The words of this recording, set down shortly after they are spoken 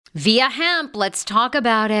Via Hemp, let's talk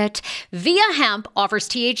about it. Via Hemp offers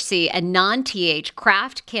THC and non-TH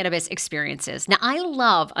craft cannabis experiences. Now, I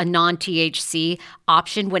love a non-THC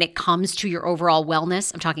option when it comes to your overall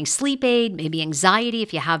wellness. I'm talking sleep aid, maybe anxiety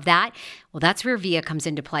if you have that. Well, that's where Via comes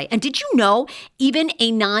into play. And did you know even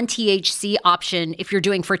a non-THC option, if you're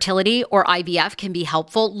doing fertility or IVF, can be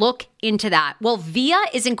helpful? Look into that. Well, Via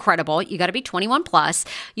is incredible. You got to be 21 plus.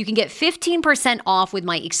 You can get 15% off with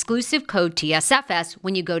my exclusive code TSFS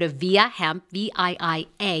when you go to Via Hemp,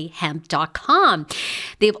 VIIA hemp.com.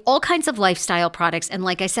 They have all kinds of lifestyle products. And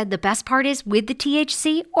like I said, the best part is with the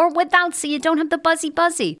THC or without, so you don't have the buzzy.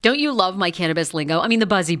 Don't you love my cannabis lingo? I mean, the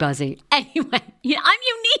buzzy. Anyway, I'm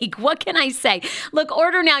unique. What can I say? Look,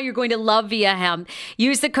 order now. You're going to love Via Hemp.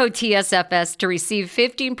 Use the code TSFS to receive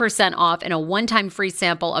 15% off and a one-time free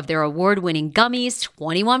sample of their award-winning gummies,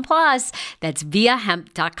 21 plus. That's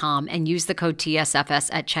viahemp.com, and use the code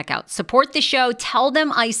TSFS at checkout. Support the show. Tell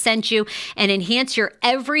them I sent you, and enhance your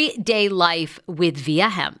everyday life with Via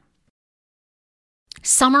Hemp.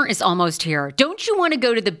 Summer is almost here. Don't you want to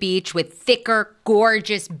go to the beach with thicker,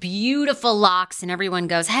 gorgeous, beautiful locks, and everyone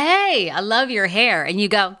goes, "Hey, I love your hair," and you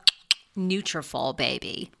go, "Nutrafol,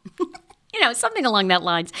 baby." Something along that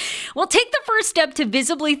lines. Well, take the first step to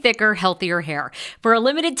visibly thicker, healthier hair. For a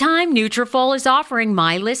limited time, Nutrafol is offering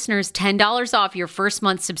my listeners $10 off your first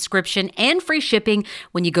month subscription and free shipping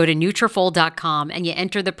when you go to Nutrafol.com and you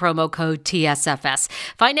enter the promo code TSFS.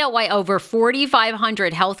 Find out why over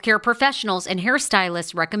 4,500 healthcare professionals and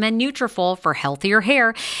hairstylists recommend Nutrafol for healthier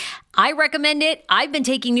hair. I recommend it. I've been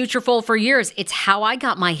taking Nutrafol for years. It's how I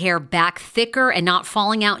got my hair back thicker and not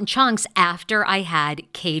falling out in chunks after I had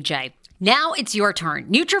KJ. Now it's your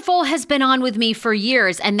turn. Nutrafol has been on with me for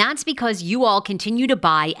years, and that's because you all continue to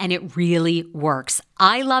buy, and it really works.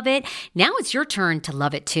 I love it. Now it's your turn to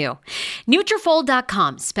love it too.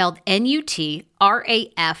 Nutrafol.com, spelled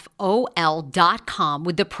Nutrafol.com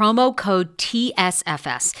with the promo code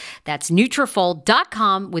TSFS. That's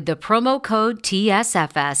Nutrafol.com with the promo code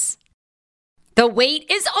TSFS. The wait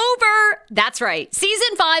is over. That's right.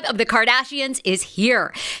 Season 5 of The Kardashians is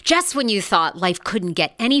here. Just when you thought life couldn't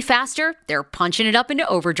get any faster, they're punching it up into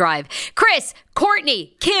overdrive. Kris,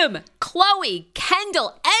 Kourtney, Kim, Khloe,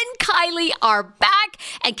 Kendall, and Kylie are back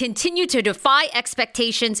and continue to defy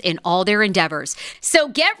expectations in all their endeavors. So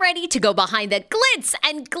get ready to go behind the glitz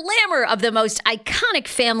and glamour of the most iconic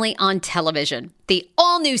family on television. The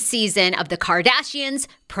all-new season of The Kardashians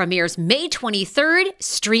premieres May 23rd,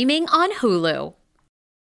 streaming on Hulu.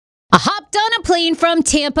 I hopped on a plane from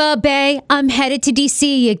Tampa Bay. I'm headed to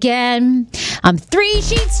D.C. again. I'm 3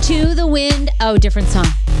 sheets to the wind. Oh, different song.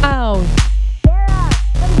 Oh,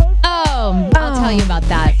 I'll tell you about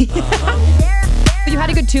that. But you had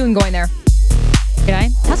a good tune going there. Did I?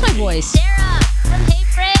 That's my voice. Sarah from Hey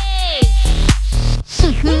Frase.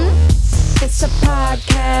 It's a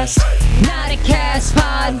podcast, Not a cast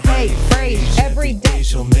pod. Hey Frase. Every day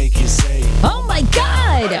she'll make you say, Oh my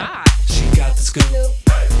God. she got the scoop.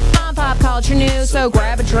 on pop culture news, so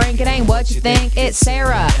grab a drink. It ain't what you think. It's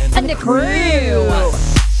Sarah and the crew.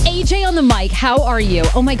 AJ on the mic, how are you?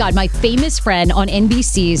 Oh my God, my famous friend on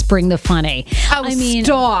NBC's Bring the Funny. Oh,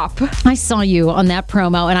 stop. I saw you on that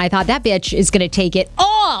promo and I thought that bitch is going to take it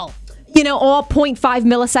all. All 0.5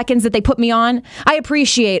 milliseconds that they put me on. I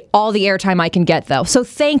appreciate all the airtime I can get, though. So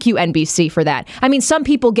thank you, NBC, for that. I mean, some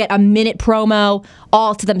people get a minute promo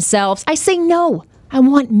all to themselves. I say no. I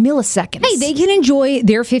want milliseconds. Hey, they can enjoy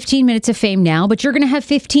their 15 minutes of fame now, but you're going to have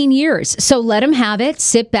 15 years. So let them have it,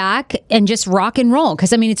 sit back, and just rock and roll.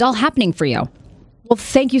 Because, it's all happening for you. Well,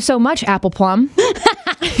 thank you so much, Apple Plum.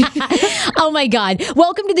 Oh my God.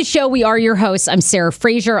 Welcome to the show. We are your hosts. I'm Sarah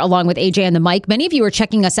Fraser along with AJ on the mic. Many of you are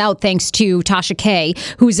checking us out thanks to Tasha K,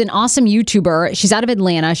 who's an awesome YouTuber. She's out of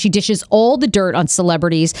Atlanta. She dishes all the dirt on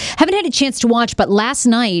celebrities. Haven't had a chance to watch, but last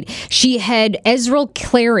night she had Ezra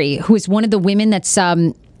Clary, who is one of the women that's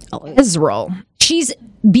Israel. She's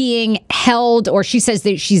being held, or she says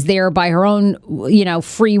that she's there by her own,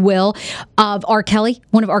 free will, of R. Kelly,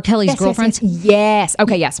 one of R. Kelly's girlfriends. Yes.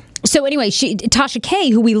 Okay, yes. So anyway, Tasha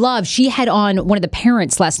K, who we love, she had on one of the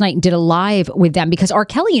parents last night and did a live with them because R.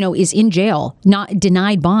 Kelly, is in jail, not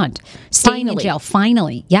denied bond, staying in jail.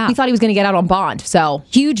 Finally, yeah. He thought he was going to get out on bond, so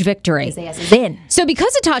huge victory. So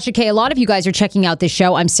because of Tasha K, a lot of you guys are checking out this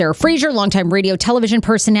show. I'm Sarah Fraser, longtime radio television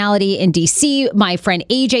personality in DC. My friend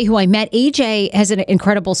AJ, who I met, AJ has an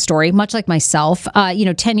incredible story, much like myself.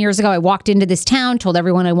 10 years ago, I walked into this town, told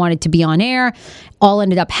everyone I wanted to be on air. All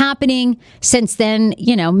ended up happening. Since then,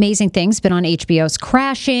 amazing things. Been on HBO's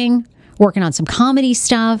Crashing, working on some comedy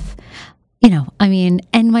stuff.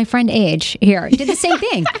 And my friend Age here did the same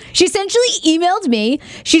thing. She essentially emailed me.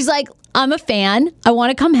 She's like, I'm a fan. I want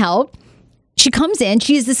to come help. She comes in.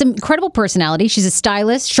 She has this incredible personality. She's a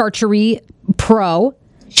stylist, charcuterie pro.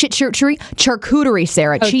 Charcuterie,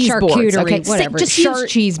 Sarah. Cheese boards. Charcuterie, Okay, whatever. Just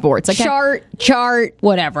use cheese boards. Okay? Chart,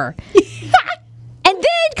 whatever. And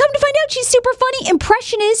then come to find out she's super funny.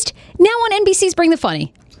 Impressionist. Now on NBC's Bring the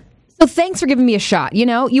Funny. So thanks for giving me a shot.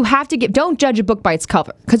 You have to don't judge a book by its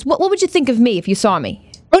cover. Because what would you think of me if you saw me?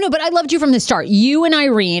 Oh, no, but I loved you from the start. You and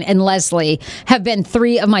Irene and Leslie have been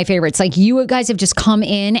three of my favorites. Like, you guys have just come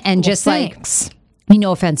in and thanks.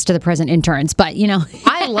 No offense to the present interns, but,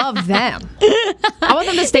 I love them. I want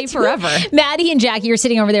them to stay forever. Maddie and Jackie are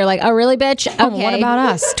sitting over there like, oh, really, bitch? Okay. What about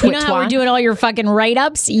us? You know how we're doing all your fucking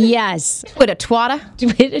write-ups? Yes. With a twata?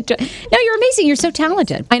 No, you're amazing. You're so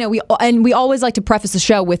talented. I know. We always like to preface the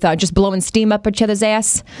show with just blowing steam up each other's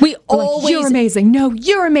ass. We We're always... like, you're amazing. No,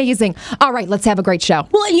 you're amazing. All right, let's have a great show.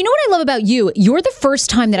 Well, you know what I love about you? You're the first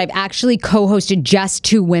time that I've actually co-hosted just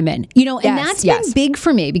two women. And that's been big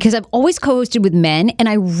for me because I've always co-hosted with men, and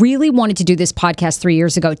I really wanted to do this podcast 3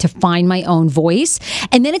 years ago to find my own voice.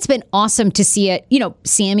 And then it's been awesome to see it.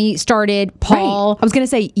 Sammy started, Paul. Right. I was going to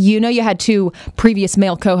say, you had two previous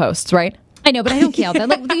male co-hosts, right? I know, but I don't count that.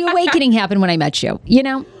 Like, the awakening happened when I met you,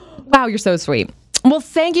 Wow, you're so sweet. Well,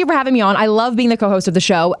 thank you for having me on. I love being the co-host of the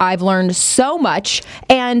show. I've learned so much,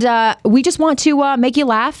 and we just want to make you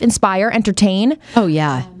laugh, inspire, entertain. Oh,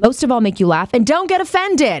 yeah. Most of all, make you laugh, and don't get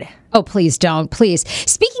offended. Oh, please don't. Please.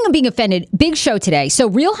 Speaking of being offended, big show today. So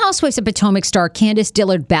Real Housewives of Potomac star Candiace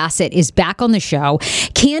Dillard Bassett is back on the show.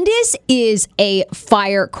 Candiace is a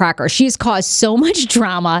firecracker. She has caused so much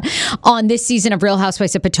drama on this season of Real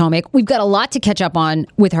Housewives of Potomac. We've got a lot to catch up on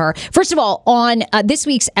with her. First of all, on this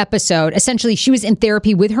week's episode, essentially she was in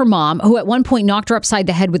therapy with her mom, who at one point knocked her upside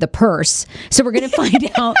the head with a purse. So we're going to find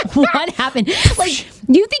out what happened. Like,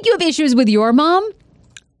 do you think you have issues with your mom?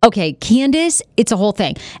 Okay, Candiace, it's a whole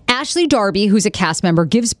thing. Ashley Darby, who's a cast member,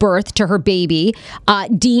 gives birth to her baby,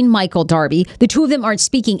 Dean Michael Darby. The two of them aren't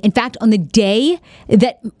speaking. In fact, on the day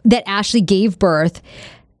that Ashley gave birth,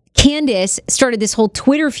 Candiace started this whole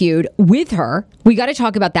Twitter feud with her. We got to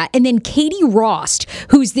talk about that. And then Katie Rost,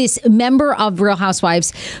 who's this member of Real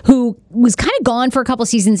Housewives who was kind of gone for a couple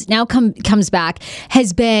seasons, now comes back,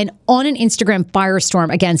 has been on an Instagram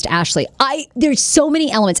firestorm against Ashley. There's so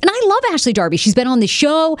many elements. And I love Ashley Darby. She's been on the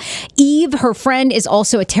show. Eve, her friend, is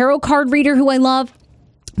also a tarot card reader who I love.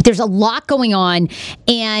 There's a lot going on.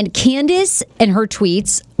 And Candiace and her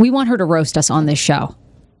tweets, we want her to roast us on this show.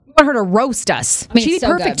 Want her to roast us. She'd be so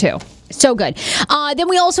perfect too. So good. Then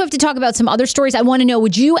we also have to talk about some other stories. I want to know,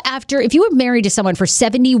 if you were married to someone for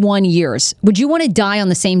 71 years, would you want to die on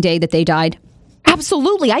the same day that they died?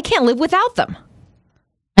 Absolutely. I can't live without them.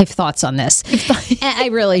 I have thoughts on this. I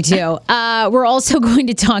really do. We're also going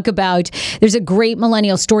to talk about, there's a great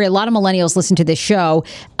millennial story. A lot of millennials listen to this show.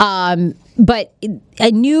 But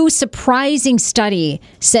a new surprising study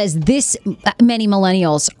says this many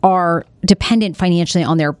millennials are dependent financially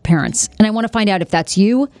on their parents. And I want to find out if that's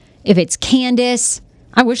you, if it's Candiace.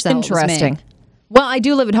 I wish that was me. Well, I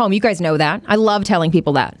do live at home. You guys know that. I love telling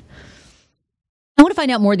people that. I want to find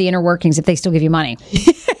out more of the inner workings if they still give you money.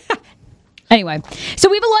 Anyway, so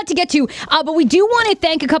we have a lot to get to, but we do want to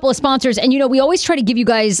thank a couple of sponsors. And, we always try to give you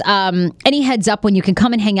guys any heads up when you can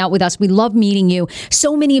come and hang out with us. We love meeting you.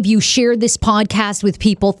 So many of you shared this podcast with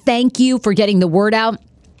people. Thank you for getting the word out.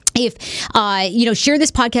 If, share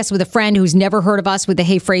this podcast with a friend who's never heard of us with the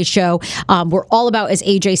Hey Phrase Show. We're all about, as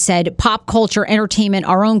AJ said, pop culture, entertainment,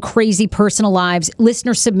 our own crazy personal lives,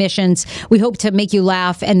 listener submissions. We hope to make you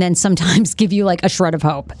laugh and then sometimes give you like a shred of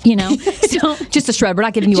hope, So just a shred. We're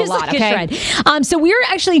not giving you a lot, like okay? A shred. So we're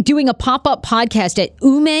actually doing a pop-up podcast at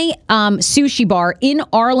Ume Sushi Bar in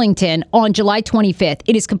Arlington on July 25th.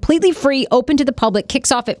 It is completely free, open to the public,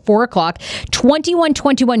 kicks off at 4 o'clock,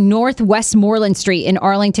 2121 North Westmoreland Street in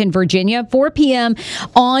Arlington, Virginia, 4 p.m.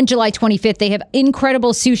 on July 25th. They have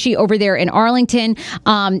incredible sushi over there in Arlington,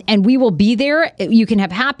 and we will be there. You can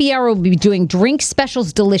have happy hour. We'll be doing drink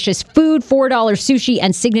specials, delicious food, $4 sushi,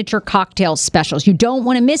 and signature cocktail specials. You don't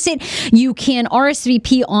want to miss it. You can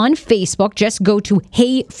RSVP on Facebook. Just go to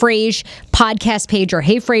Hey Phrase podcast page or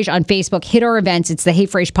Hey Phrase on Facebook. Hit our events. It's the Hey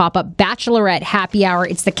Phrase pop-up Bachelorette happy hour.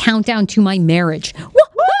 It's the countdown to my marriage.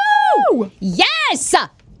 Woo-hoo! Yes!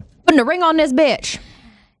 Putting a ring on this bitch.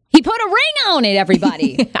 He put a ring on it,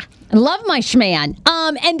 everybody. Love my schman.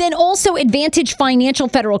 And then also Advantage Financial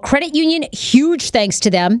Federal Credit Union. Huge thanks to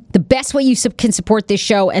them. The best way you can support this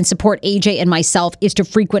show and support AJ and myself is to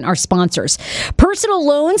frequent our sponsors. Personal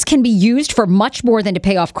loans can be used for much more than to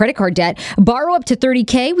pay off credit card debt. Borrow up to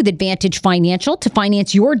 $30K with Advantage Financial to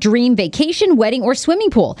finance your dream vacation, wedding, or swimming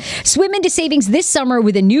pool. Swim into savings this summer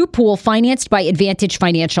with a new pool financed by Advantage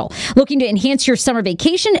Financial. Looking to enhance your summer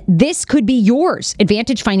vacation? This could be yours.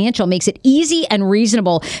 Advantage Financial makes it easy and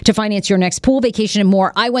reasonable to finance your next pool, vacation, and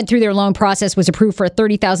more. I went through their loan process, was approved for a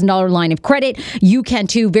 $30,000 line of credit. You can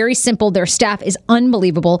too. Very simple. Their staff is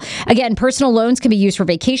unbelievable. Again, personal loans can be used for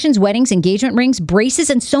vacations, weddings, engagement rings, braces,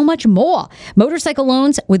 and so much more. Motorcycle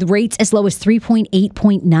loans with rates as low as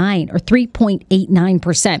 3.89 or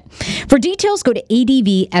 3.89%. For details, go to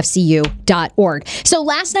advfcu.org. So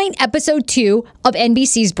last night, episode 2 of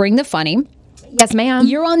NBC's Bring the Funny. Yes, ma'am.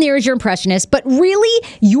 You're on there as your impressionist, but really,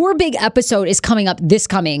 your big episode is coming up this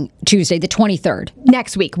coming Tuesday, the 23rd.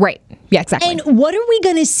 Next week, right. Yeah, exactly. And what are we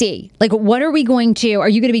going to see? Like, what are we going to... Are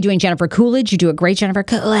you going to be doing Jennifer Coolidge? You do a great Jennifer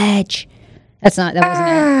Coolidge. That wasn't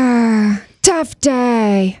it. Tough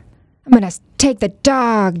day. I'm going to take the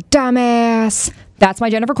dog, dumbass. That's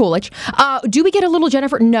my Jennifer Coolidge. Do we get a little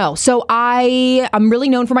Jennifer? No. So I'm really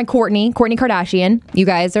known for my Kourtney Kardashian. You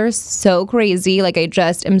guys are so crazy. Like, I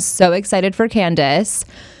just am so excited for Candiace.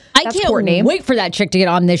 I can't wait for that chick to get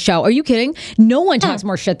on this show. Are you kidding? No one talks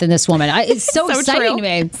more shit than this woman. It's so exciting to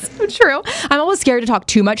me. So true. I'm always scared to talk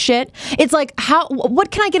too much shit. It's like,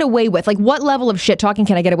 what can I get away with? Like, what level of shit talking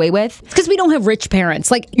can I get away with? Because we don't have rich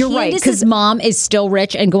parents. Like, you're right. Candiace's mom is still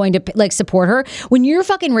rich and going to like support her. When you're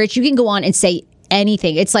fucking rich, you can go on and say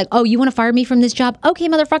anything. It's like, oh, you want to fire me from this job? Okay,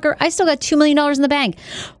 motherfucker, I still got $2 million in the bank.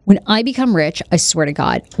 When I become rich, I swear to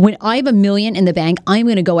God, when I have $1 million in the bank, I'm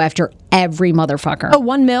going to go after every motherfucker. Oh,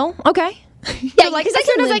 $1 million? Okay. Yeah, like, as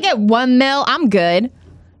soon as I get $1 million, I'm good.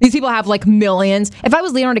 These people have like millions. If I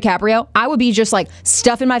was Leonardo DiCaprio, I would be just like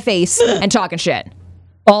stuffing my face and talking shit.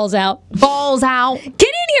 Balls out. Balls out. Get in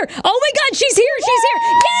here. Oh my God, she's here. She's here.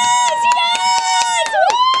 Yes, yes.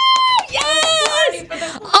 Yes.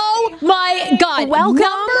 Oh my God. Welcome.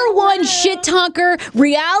 Number one shit talker,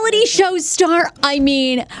 reality show star. I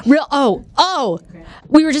mean, we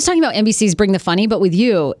were just talking about NBC's Bring the Funny, but with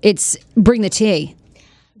you, it's Bring the Tea.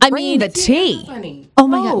 Bring the tea. Oh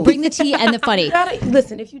my God, bring the tea and the funny.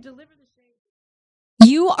 Listen, if you deliver the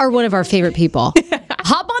You are one of our favorite people.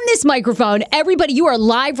 Hop on this microphone. Everybody, you are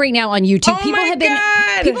live right now on YouTube. Oh my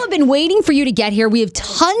God. People have been waiting for you to get here. We have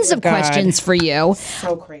tons of questions for you.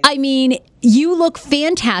 So crazy. I mean, you look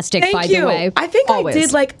fantastic, Thank by you. the way. I think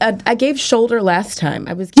Always. I did I gave shoulder last time.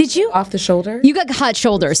 I was Did you? off the shoulder. You got hot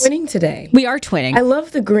shoulders. Twinning today. We are twinning. I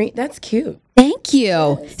love the green. That's cute. Thank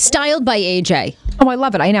you. Styled by AJ. Oh, I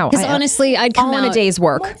love it. I know. Because honestly, I'd come all in out a day's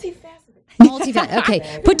work.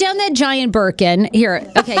 Okay, put down that giant Birkin. Here.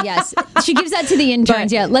 Okay, yes. She gives that to the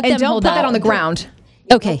interns. Yeah, let them don't hold put that on the ground.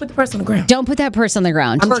 Okay. Put the purse on the ground. Don't put that purse on the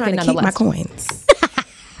ground. I'm Birkin trying to keep my nonetheless. coins.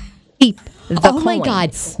 Keep the Oh my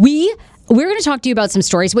God. coins. We're going to talk to you about some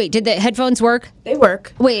stories. Wait, did the headphones work? They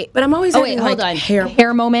work. Wait. But I'm always Oh, wait, having, hold like, on.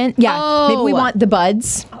 Hair moment. Yeah. Oh. Maybe we want the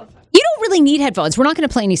buds. You don't really need headphones. We're not going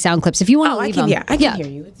to play any sound clips. If you want to I leave can, them. I can hear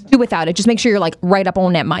you. It's fine. Do without it. Just make sure you're like right up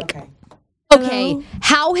on that mic. Okay.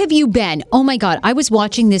 How have you been? Oh my God. I was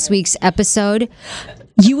watching this week's episode.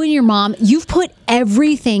 You and your mom, you've put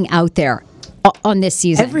everything out there on this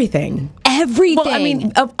season. Everything. Everything. Well, I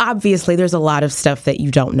mean, obviously, there's a lot of stuff that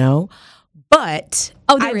you don't know, but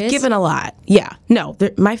there I've is? given a lot. Yeah, no,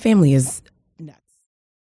 my family is nuts,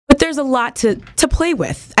 but there's a lot to play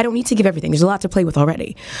with. I don't need to give everything. There's a lot to play with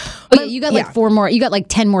already. Oh, yeah, you got like 4 more. You got like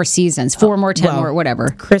 10 more seasons. 4 more, 10 more, whatever.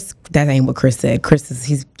 Chris, that ain't what Chris said.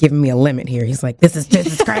 He's giving me a limit here. He's like, this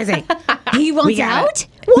is crazy. He wants got out? it.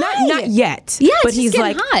 Why? Not yet. Yeah, it's but just he's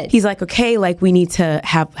getting like, hot. he's like, okay, like we need to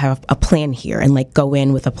have a plan here and like go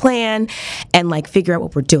in with a plan and like figure out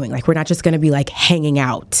what we're doing. Like we're not just going to be like hanging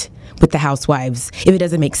out with the housewives if it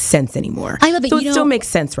doesn't make sense anymore. I love it. So You it know, still makes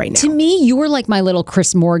sense right now. To me, you were like my little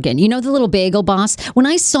Chris Morgan. You know, the little bagel boss? When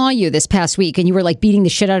I saw you this past week and you were like beating the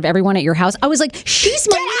shit out of everyone at your house, I was like, she's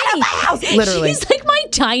my out of my house! Literally. She's like my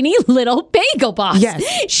tiny little bagel boss.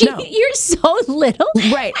 Yes. You're so little.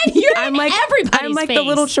 Right. And you're I'm in like everybody's I'm like face. the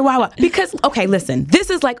little chihuahua. Because okay, listen, this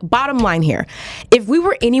is like bottom line here. If we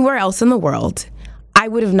were anywhere else in the world, I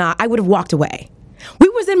would have walked away. We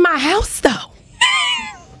was in my house though.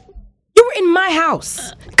 You were in my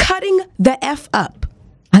house cutting the F up.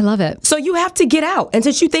 I love it. So you have to get out. And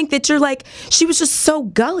since you think that you're like, she was just so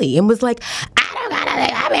gully and was like, I don't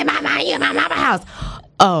gotta, I'm in my mama house.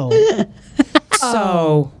 Oh.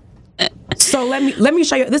 So let me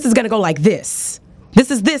show you. This is gonna go like this. This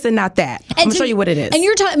is this and not that. I'm going to show you what it is. And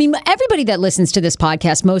you're talking, I mean, everybody that listens to this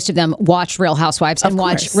podcast, most of them watch Real Housewives and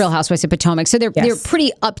watch Real Housewives of Potomac. So they're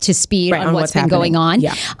pretty up to speed on what's been going on.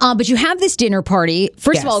 Yeah. But you have this dinner party.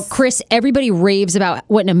 First of all, Chris, everybody raves about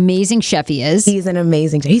what an amazing chef he is. He's an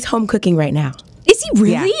amazing chef. He's home cooking right now. Is he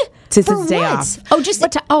really? Yeah. It's For his day what? off. Oh, just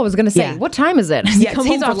I was gonna say, what time is it? Yeah, Come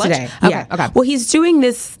he's home off for lunch? today. Okay, okay. Well, he's doing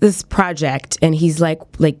this project, and he's like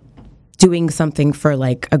doing something for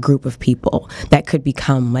like a group of people that could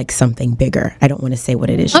become like something bigger. I don't want to say what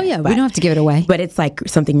it is. Oh, yeah, we don't have to give it away. But it's like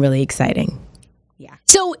something really exciting. Yeah.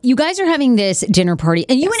 So you guys are having this dinner party,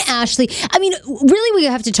 and you and Ashley, I mean, really we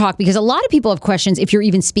have to talk because a lot of people have questions if you're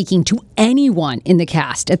even speaking to anyone in the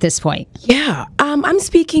cast at this point. Yeah. I'm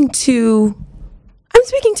speaking to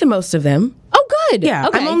most of them. Oh, good. Yeah.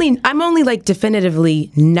 Okay. I'm only like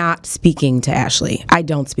definitively not speaking to Ashley. I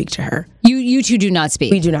don't speak to her. You two do not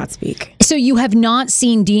speak. We do not speak. So you have not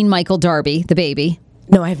seen Dean Michael Darby, the baby.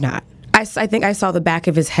 No, I have not. I think I saw the back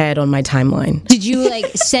of his head on my timeline. Did you like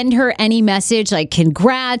send her any message like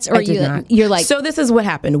congrats or I did not. you're like So this is what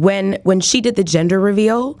happened when she did the gender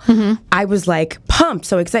reveal. I was like pumped,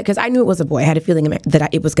 so excited because I knew it was a boy. I had a feeling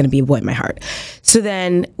that it was going to be a boy in my heart. So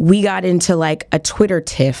then we got into like a Twitter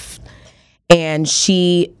tiff, and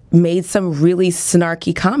she made some really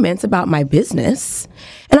snarky comments about my business,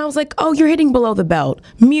 and I was like, "Oh, you're hitting below the belt.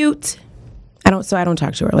 Mute." I don't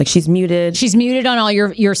talk to her. Like she's muted. she's muted on all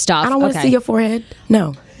your stuff. I don't want to see your forehead.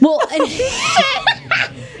 No. Well,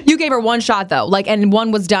 You gave her one shot though, like, and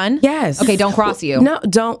one was done. Yes. Okay, don't cross you. No,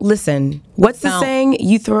 don't listen. What's the saying?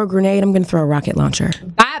 You throw a grenade, I'm going to throw a rocket launcher.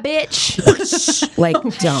 Bye, bitch. Like,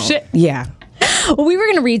 don't. Shit. Yeah. well, we were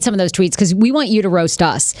going to read some of those tweets because we want you to roast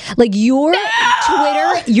us. Like your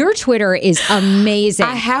Twitter is amazing.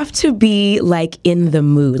 I have to be like in the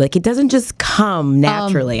mood. Like it doesn't just come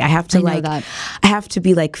naturally. I have to that. I have to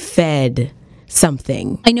be like fed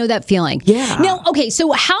something. I know that feeling. Yeah. Now, okay,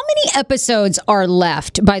 so how many episodes are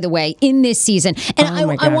left, by the way, in this season? And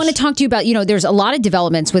I want to talk to you about, there's a lot of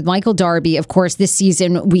developments with Michael Darby. Of course, this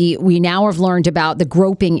season, we now have learned about the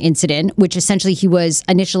groping incident, which essentially he was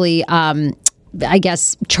initially I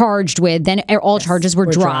guess charged with. Then all charges were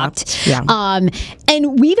dropped. Yeah.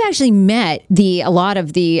 And we've actually met a lot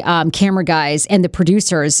of the camera guys and the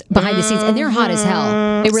producers behind the scenes, and they're hot as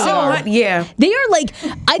hell. They really are. Yeah. They are like,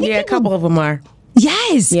 I think Yeah, a couple of them are.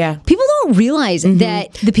 Yes. Yeah. People don't realize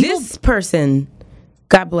that the people. This person,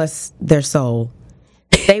 God bless their soul,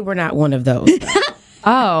 they were not one of those.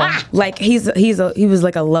 Oh, Like he was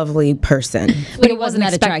like a lovely person. but it wasn't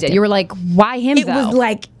that attractive. You were like, why him It though? was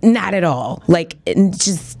like not at all. Like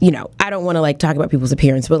just I don't want to like talk about people's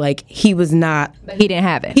appearance, but like he was not. he didn't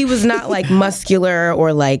have it. He was not like muscular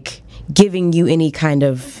or like giving you any kind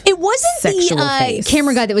of. It wasn't sexual the face.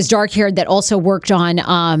 camera guy that was dark haired that also worked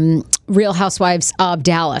on Real Housewives of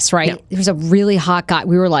Dallas, right? No. There was a really hot guy.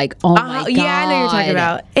 We were like, oh my God. Yeah, I know you're talking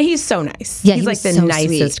about. And he's so nice. Yeah, he's he like was the so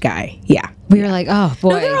nicest sweet. guy. Yeah. We were like, oh boy.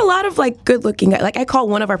 No, there are a lot of like good looking guys. Like I call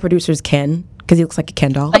one of our producers Ken because he looks like a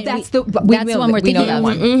Ken doll. That's the one we're thinking know that of.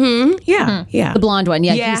 one. Yeah, yeah. The blonde one.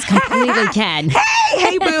 Yeah, Yeah. he's completely Ken.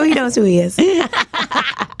 Hey, boo, he knows who he is.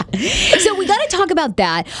 So we got to talk about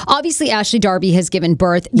that. Obviously, Ashley Darby has given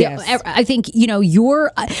birth. Yes. I think,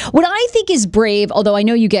 you're, what I think is brave, although I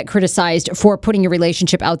know you get criticized for putting your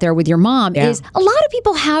relationship out there with your mom, Yeah. is a lot of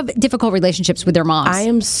people have difficult relationships with their moms. I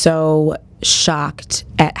am so shocked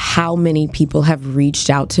at how many people have reached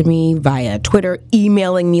out to me via Twitter,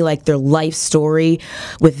 emailing me like their life story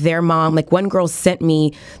with their mom. Like one girl sent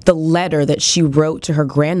me the letter that she wrote to her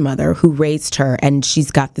grandmother who raised her, and she's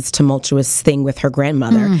got this tumultuous thing with her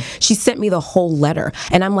grandmother. She sent me the whole letter,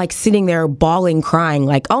 and I'm like sitting there bawling, crying,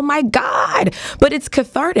 like, oh my God. But it's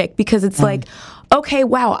cathartic because it's like, okay,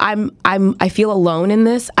 wow, I feel alone in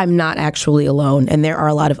this. I'm not actually alone. And there are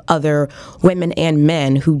a lot of other women and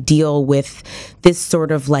men who deal with this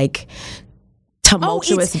sort of like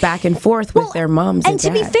tumultuous back and forth with their moms and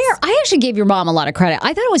to be dads. fair, I actually gave your mom a lot of credit.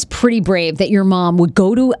 I thought it was pretty brave that your mom would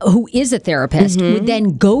go to, who is a therapist, would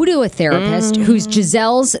then go to a therapist who's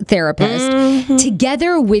Giselle's therapist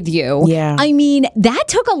together with you. Yeah. I mean, that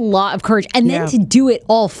took a lot of courage. And then Yeah. to do it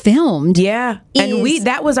all filmed. Yeah. And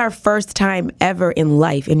that was our first time ever in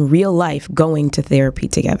life, in real life, going to therapy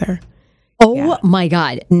together. Oh my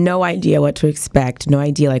God. No idea what to expect. No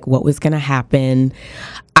idea like what was going to happen.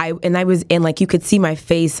 And like you could see my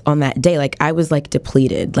face on that day. Like I was like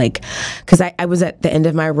depleted, like, cause I was at the end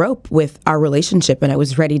of my rope with our relationship, and I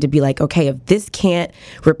was ready to be like, okay, if this can't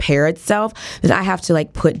repair itself, then I have to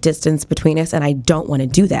like put distance between us. And I don't want to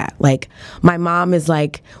do that. Like my mom is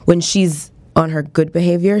like, when she's on her good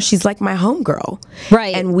behavior. She's like my homegirl.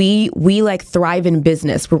 Right. And we like thrive in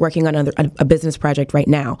business. We're working on a business project right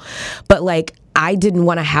now. But like, I didn't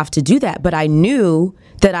want to have to do that, but I knew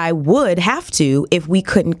that I would have to if we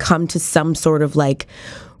couldn't come to some sort of like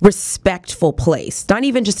respectful place. Not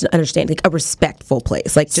even just an understanding, like a respectful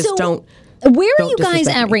place. Like just don't. Where are you guys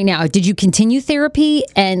disrespect at me. right now? Did you continue therapy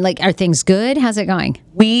and like are things good? How's it going?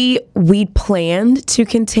 We planned to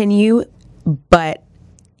continue, but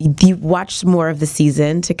you watch more of the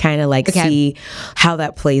season to kind of like see how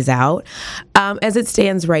that plays out. As it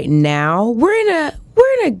stands right now, we're in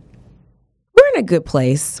a good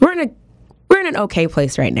place. We're in an okay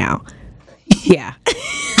place right now. Yeah.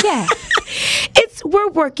 Yeah. We're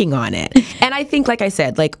working on it. And I think, like I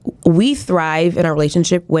said, like we thrive in our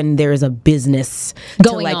relationship when there's a business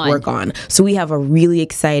Going to like on. work on. So we have a really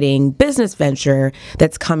exciting business venture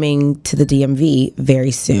that's coming to the DMV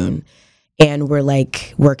very soon. And we're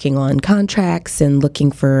like working on contracts and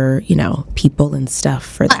looking for, people and stuff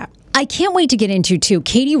for that. I can't wait to get into too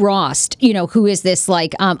Katie Rost, who is this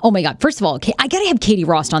like, oh my God, first of all, I got to have Katie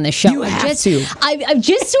Rost on this show. You have to. I've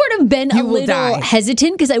just sort of been a will little die.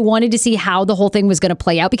 hesitant because I wanted to see how the whole thing was going to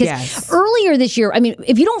play out because earlier this year, I mean,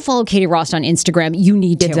 if you don't follow Katie Rost on Instagram, you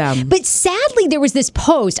need to. dumb. But sadly, there was this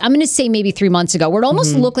post, I'm going to say maybe 3 months ago, where it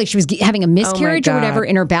almost looked like she was having a miscarriage or God. whatever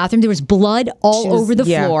in her bathroom. There was blood all over the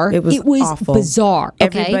floor. It was awful. Bizarre.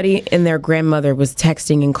 Okay? Everybody and their grandmother was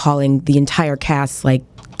texting and calling the entire cast like,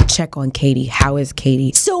 check on Katie. How is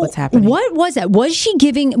Katie? So what's happening? What was that? Was she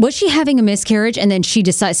having a miscarriage and then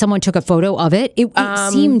someone took a photo of it? It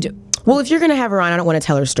seemed. Well, if you're going to have her on, I don't want to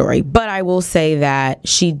tell her story, but I will say that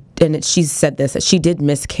she said this, that she did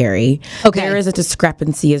miscarry. Okay. There is a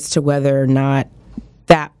discrepancy as to whether or not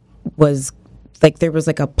that was, like, there was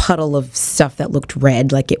like a puddle of stuff that looked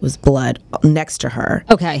red, like it was blood next to her.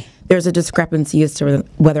 Okay. There's a discrepancy as to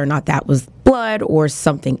whether or not that was blood or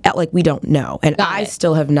something else. Like, we don't know. And I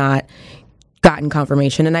still have not gotten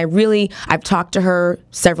confirmation. And I've talked to her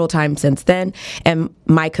several times since then. And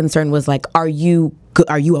my concern was like, are you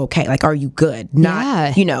okay? Like, are you good?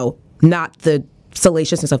 Not, not the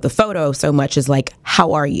salaciousness of the photo so much as like,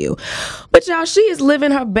 how are you? But y'all, she is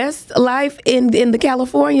living her best life in the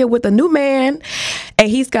California with a new man, and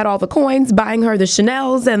he's got all the coins, buying her the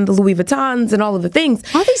Chanels and the Louis Vuittons and all of the things.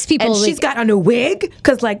 All these people, and she's got a new wig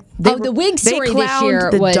because like the wig story they this clowned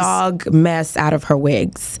year the was dog mess out of her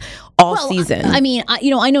wigs all season. I mean,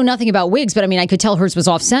 I know nothing about wigs, but I mean, I could tell hers was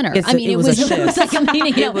off center. It was a shift. It was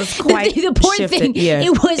like, it was quite the poor shifted. thing. Yeah. It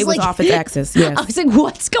was like off its axis. Yes. I was like,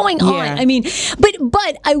 what's going on? Yeah. I mean,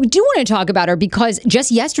 but I do want to talk about her because just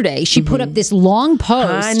yesterday she put up this long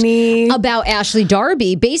post about Ashley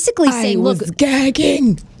Darby, basically saying, was look,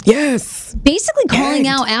 gagging. Yes. basically calling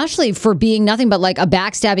out Ashley for being nothing but like a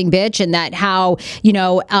backstabbing bitch, and that how,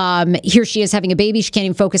 here she is having a baby. She can't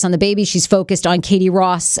even focus on the baby. She's focused on Katie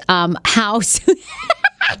Ross' house.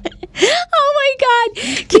 Oh my God.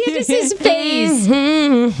 Candiace's face.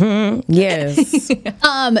 Yes.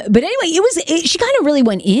 But anyway, she kind of really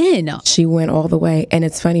went in. She went all the way. And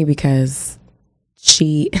it's funny because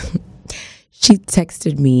she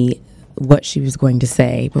texted me what she was going to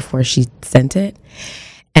say before she sent it.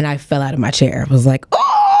 And I fell out of my chair. I was like,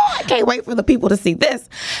 oh, I can't wait for the people to see this.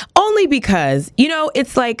 Only because,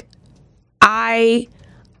 it's like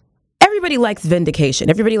everybody likes vindication.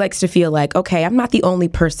 Everybody likes to feel like, okay, I'm not the only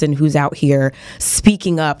person who's out here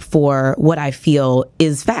speaking up for what I feel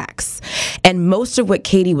is facts. And most of what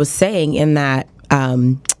Katie was saying in that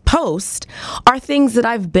post are things that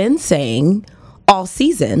I've been saying all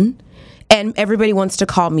season. And everybody wants to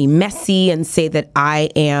call me messy and say that I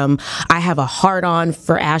have a hard-on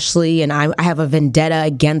for Ashley and I have a vendetta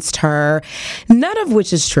against her. None of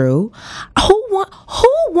which is true. Who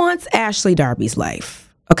wants Ashley Darby's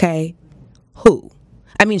life? Okay? Who?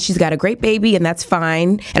 I mean, she's got a great baby and that's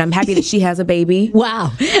fine. And I'm happy that she has a baby.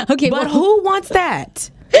 Wow. Okay. But who wants that?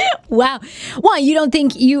 Wow. Why, you don't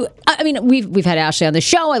think I mean, we've had Ashley on the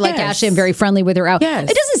show. I like Ashley. I'm very friendly with her out. Yes.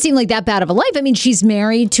 It doesn't seem like that bad of a life. I mean, she's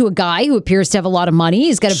married to a guy who appears to have a lot of money.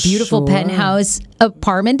 He's got a beautiful penthouse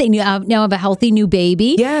apartment. They now have a healthy new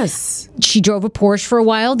baby. Yes. She drove a Porsche for a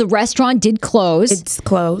while. The restaurant did close. It's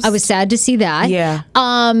closed. I was sad to see that. Yeah.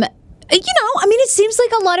 I mean, it seems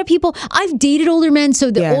like a lot have people. I've dated older men,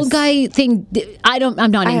 so the old guy thing,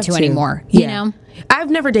 I'm not into anymore. You know? I've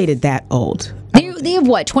never dated that old. They have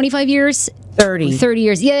what, 25 years? 30. 30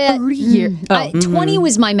 years. Yeah. 30 years. 20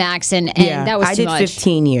 was my max, and that was too much. I did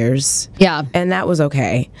 15 years. Yeah. And that was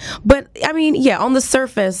okay. But, I mean, on the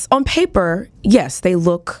surface, on paper, yes, they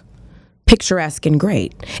look picturesque and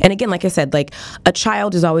great. And again, like I said, like a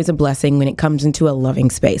child is always a blessing when it comes into a loving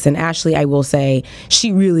space. And Ashley, I will say,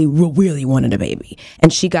 she really wanted a baby,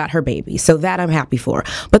 and she got her baby. So that I'm happy for.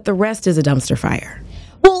 But the rest is a dumpster fire.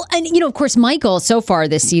 Well, and of course, Michael, so far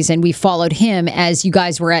this season, we followed him as you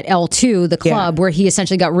guys were at L2, the club, where he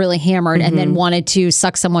essentially got really hammered and then wanted to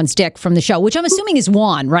suck someone's dick from the show, which I'm assuming is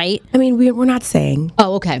Juan, right? I mean, we're not saying.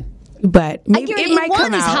 Oh, okay. But maybe it might Juan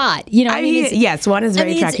come is out. hot. Yes, Juan is a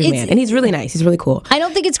very attractive man. And he's really nice. He's really cool. I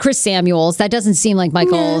don't think it's Chris Samuels. That doesn't seem like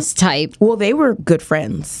Michael's type. Well, they were good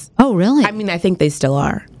friends. Oh, really? I mean, I think they still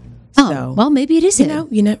are. Oh, So, well, maybe it is him.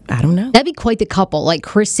 you know, I don't know. That'd be quite the couple, like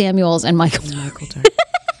Chris Samuels and Michael.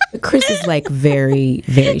 But Chris is like very,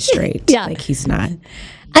 very straight. Yeah. Like he's not.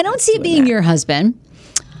 I don't see it being your husband.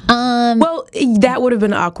 Well, that would have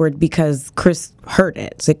been awkward because Chris heard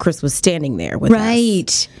it. So Chris was standing there with us.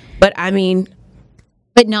 Right. But I mean,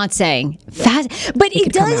 But not saying. But it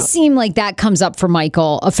could come does out. seem like that comes up for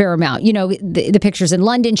Michael a fair amount. You know, the pictures in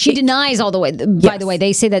London. She denies all the way. By the way,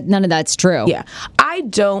 they say that none of that's true. yeah. I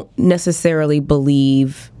don't necessarily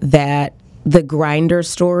believe that the Grindr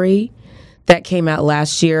story that came out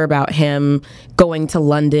last year about him going to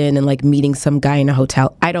London and like meeting some guy in a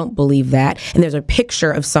hotel. I don't believe that. And there's a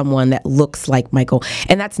picture of someone that looks like Michael,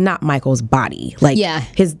 and that's not Michael's body. Like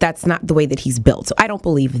that's not the way that he's built. So I don't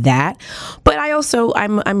believe that. But I also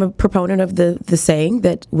I'm a proponent of the saying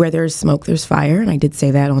that where there's smoke there's fire, and I did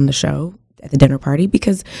say that on the show at the dinner party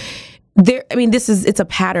because it's a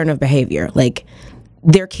pattern of behavior. Like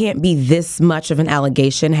there can't be this much of an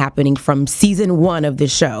allegation happening from season 1 of the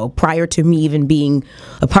show prior to me even being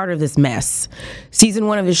a part of this mess. Season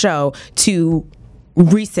 1 of the show to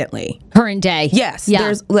recently. Current day. Yes.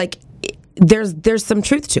 Yeah. There's some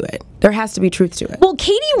truth to it. There has to be truth to it. Well,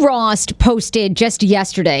 Katie Rost posted just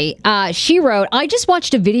yesterday. She wrote, I just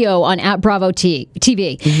watched a video on at Bravo TV.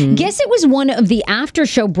 Guess it was one of the after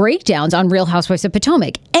show breakdowns on Real Housewives of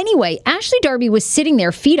Potomac. Anyway, Ashley Darby was sitting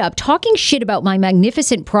there, feet up, talking shit about my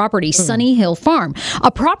magnificent property, Sunny Hill Farm. A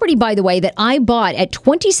property, by the way, that I bought at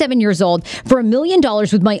 27 years old for $1 million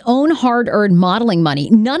with my own hard-earned modeling money,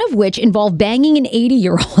 none of which involved banging an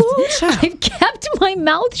 80-year-old. I've kept my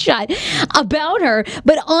mouth shut about her,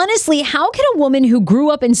 but honestly, how can a woman who grew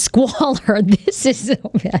up in squalor, this is so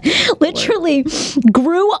bad, literally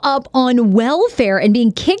grew up on welfare and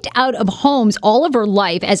being kicked out of homes all of her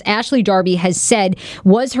life, as Ashley Darby has said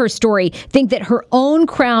was her story, think that her own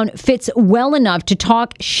crown fits well enough to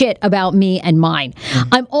talk shit about me and mine?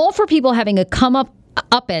 I'm all for people having a come up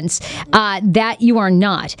uppance that you are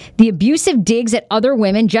not. The abusive digs at other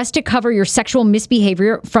women just to cover your sexual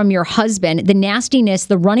misbehavior from your husband, the nastiness,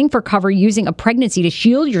 the running for cover using a pregnancy to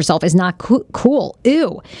shield yourself is not cool.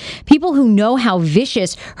 Ew. People who know how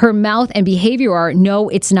vicious her mouth and behavior are know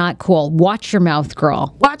it's not cool. Watch your mouth,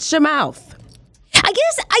 girl. Watch your mouth. I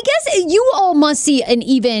guess you all must see an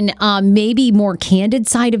even maybe more candid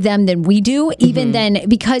side of them than we do, even then,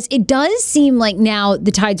 because it does seem like now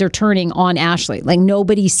the tides are turning on Ashley. Like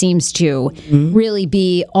nobody seems to really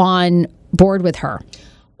be on board with her.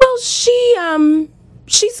 Well,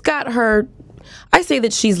 she's got her. I say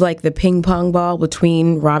that she's like the ping pong ball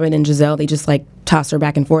between Robin and Giselle. They just like toss her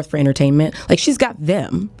back and forth for entertainment. Like she's got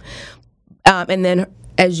them. And then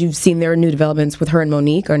as you've seen, there are new developments with her and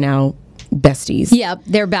Monique are now besties. Yep,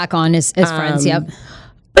 they're back on as friends. Yep.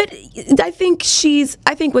 But I think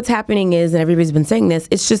what's happening is, and everybody's been saying this,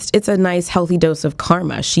 it's a nice healthy dose of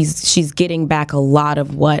karma. She's getting back a lot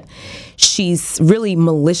of what she's really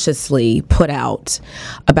maliciously put out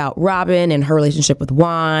about Robin and her relationship with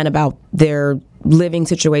Juan, about their living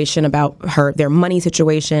situation, about their money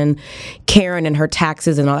situation, Karen and her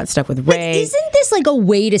taxes and all that stuff with Ray. But isn't this like a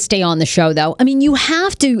way to stay on the show, though? I mean, you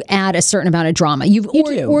have to add a certain amount of drama.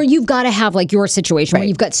 Or you've got to have like your situation where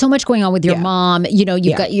you've got so much going on with your mom. You know,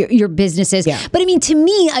 you've got your businesses. Yeah. But I mean, to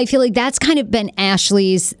me, I feel like that's kind of been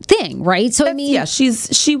Ashley's thing, right? So I mean,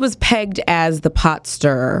 she was pegged as the pot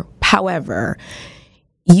stirrer. However,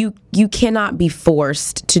 you cannot be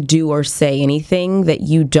forced to do or say anything that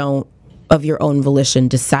you don't, of your own volition,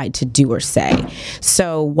 decide to do or say.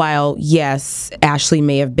 So while, yes, Ashley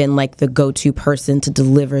may have been like the go-to person to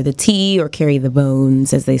deliver the tea or carry the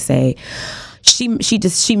bones, as they say, she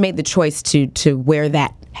made the choice to wear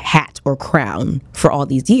that hat or crown for all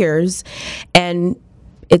these years, and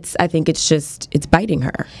I think it's biting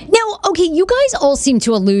her. Now, okay, you guys all seem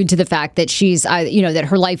to allude to the fact that she's, that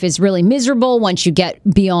her life is really miserable once you get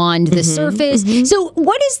beyond the surface. So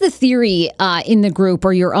what is the theory in the group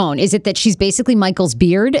or your own? Is it that she's basically Michael's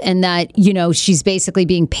beard and that, she's basically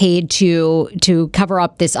being paid to cover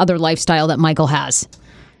up this other lifestyle that Michael has?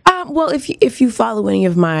 Well, if you follow any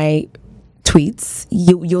of my tweets,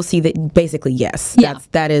 you'll see that basically yes, Yeah.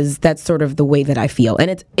 that's sort of the way that I feel,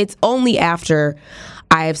 and it's only after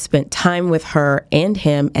I have spent time with her and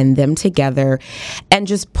him and them together, and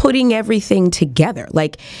just putting everything together.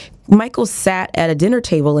 Like, Michael sat at a dinner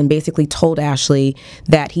table and basically told Ashley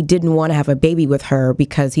that he didn't want to have a baby with her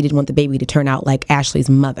because he didn't want the baby to turn out like Ashley's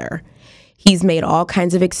mother. He's made all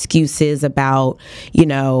kinds of excuses about,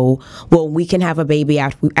 well, we can have a baby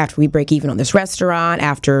after we break even on this restaurant,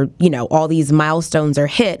 after, all these milestones are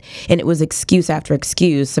hit. And it was excuse after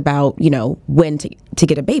excuse about, when to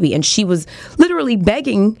get a baby. And she was literally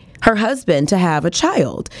begging her husband to have a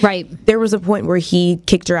child. Right. There was a point where he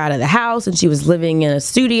kicked her out of the house and she was living in a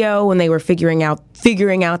studio and they were figuring out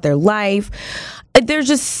their life. There's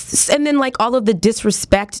just, and then like all of the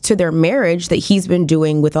disrespect to their marriage that he's been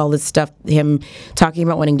doing with all this stuff, him talking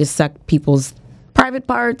about wanting to suck people's private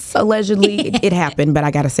parts, allegedly. It happened, but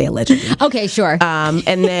I gotta say allegedly. Okay, sure. And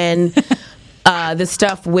then the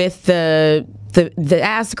stuff with the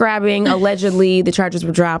ass grabbing, allegedly the charges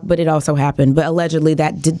were dropped, but it also happened. But allegedly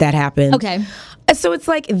that happened. Okay. So it's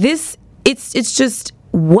like this, it's just,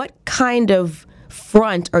 what kind of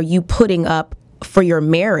front are you putting up for your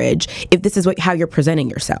marriage if this is how you're presenting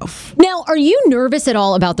yourself? Now, are you nervous at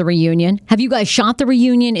all about the reunion? Have you guys shot the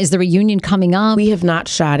reunion? Is the reunion coming up? We have not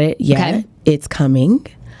shot it yet. Okay. It's coming.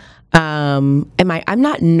 I'm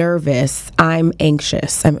not nervous. I'm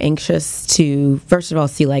anxious. I'm anxious to, first of all,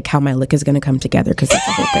 see like how my look is going to come together, because that's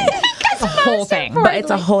the whole thing. The whole thing. But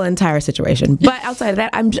it's a whole entire situation. But outside of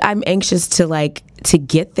that, I'm anxious to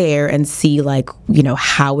get there and see like,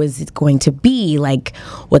 how is it going to be? Like,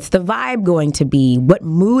 what's the vibe going to be? What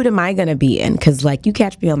mood am I going to be in? Because like, you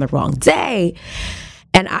catch me on the wrong day,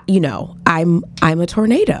 and I'm a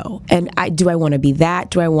tornado. And do I want to be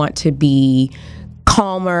that? Do I want to be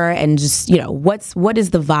calmer and just, what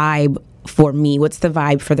is the vibe for me? What's the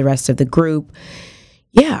vibe for the rest of the group?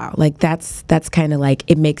 Yeah, like that's kind of like,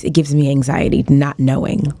 it gives me anxiety not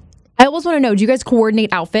knowing. I always want to know, do you guys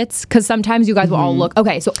coordinate outfits? Because sometimes you guys will all look,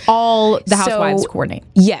 okay, so all the housewives coordinate.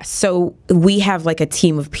 Yes, so we have like a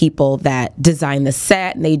team of people that design the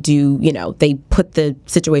set, and they do, they put the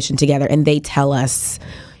situation together, and they tell us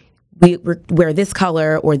we wear this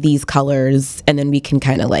color or these colors, and then we can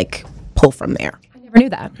kind of like pull from there. I never knew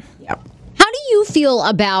that. Yeah. How do you feel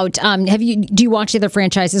about, do you watch the other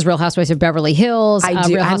franchises, Real Housewives of Beverly Hills, I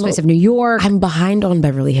do. Real Housewives of New York? I'm behind on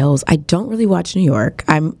Beverly Hills. I don't really watch New York.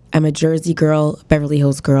 I'm a Jersey girl, Beverly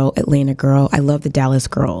Hills girl, Atlanta girl. I love the Dallas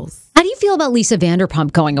girls. How do you feel about Lisa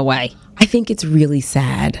Vanderpump going away? I think it's really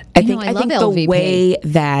sad. I think love the LVP. way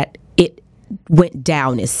that it went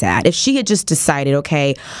down is sad. If she had just decided,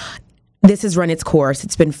 okay, this has run its course.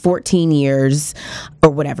 It's been 14 years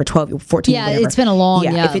or whatever, 12, 14, Yeah, whatever. it's been a long,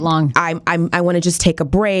 long. I want to just take a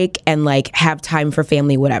break and like have time for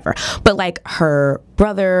family, whatever. But like, her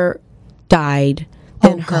brother died,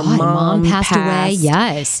 then her mom passed away.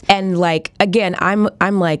 Yes. And like, again, I'm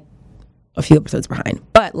like a few episodes behind,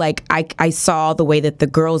 but like I saw the way that the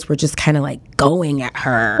girls were just kind of like going at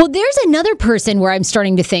her. Well, there's another person where I'm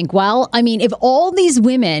starting to think, well, I mean, if all these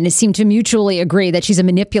women seem to mutually agree that she's a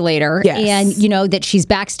manipulator, Yes. and that she's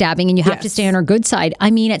backstabbing, and you have to Yes. stay on her good side,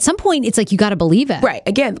 I mean, at some point it's like you got to believe it. Right.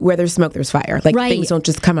 Again, where there's smoke, there's fire. Like, Right. things don't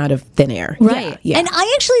just come out of thin air. Right. Yeah. And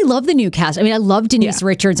I actually love the new cast. I mean, I love Denise Yeah.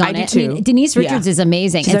 Richards on I do it. too. I mean, Denise Richards Yeah. is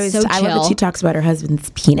amazing. She's and always, so I chill. love that she talks about her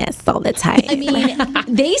husband's penis all the time. I mean,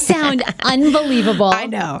 they sound unbelievable. I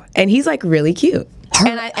know, and he's like really cute. Her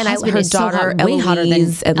husband her is so daughter hot, way hotter than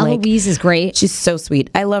Eloise, and like, Eloise is great. she's so sweet.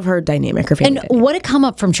 I love her dynamic. Her family. And dynamic. what a come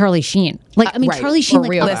up from Charlie Sheen. Like, I mean, right. Charlie Sheen, For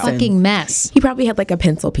like real, a though. fucking mess. He probably had like a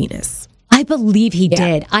pencil penis. I believe he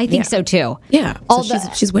did. I think Yeah. so too. Yeah, All so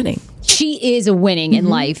she's winning. She is a winning in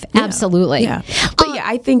life. Absolutely. Yeah, but yeah,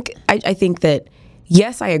 I think that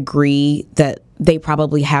yes, I agree that they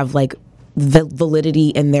probably have like the validity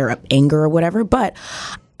in their anger or whatever, but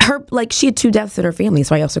her, like, she had 2 deaths in her family,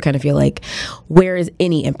 so I also kind of feel like, where is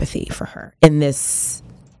any empathy for her in this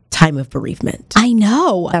time of bereavement? I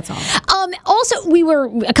know. That's all. Also, we were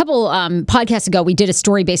a couple podcasts ago. We did a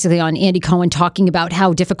story basically on Andy Cohen talking about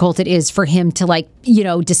how difficult it is for him to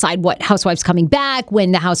decide what housewives coming back,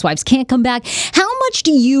 when the housewives can't come back. How much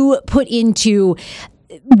do you put into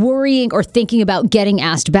worrying or thinking about getting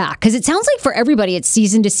asked back? Because it sounds like for everybody, it's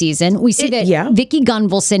season to season. We see that Vicky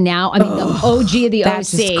Gunvalson now, I mean, the OG of the That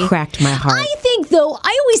OC. just cracked my heart. I think, though,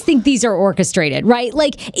 I always think these are orchestrated, right?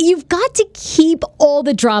 Like, you've got to keep all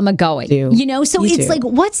the drama going, So You it's do. like,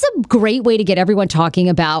 what's a great way to get everyone talking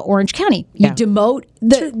about Orange County? You demote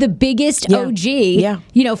the biggest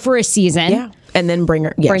OG, for a season. Yeah. And then bring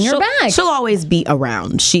her Bring her back. She'll always be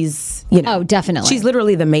around. She's you know. Oh, definitely. She's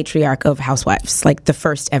literally the matriarch of housewives, like the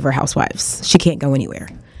first ever housewives. She can't go anywhere.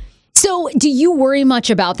 So do you worry much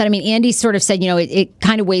about that? I mean, Andy sort of said, it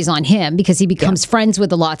kind of weighs on him because he becomes friends with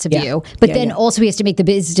the lots of you, but then also he has to make the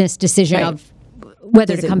business decision of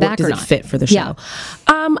whether to come back or not. Does it fit for the show?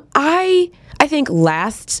 I think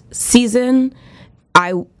last season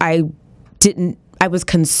I was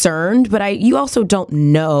concerned, but you also don't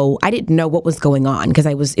know. I didn't know what was going on because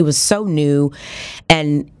it was so new,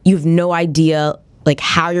 and you have no idea like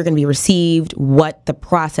how you're going to be received, what the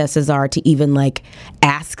processes are to even like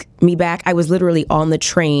ask me back. I was literally on the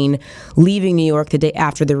train leaving New York the day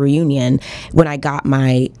after the reunion when I got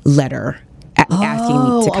my letter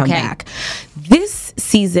asking me to come back. This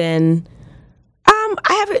season,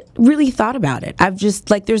 I haven't really thought about it. I've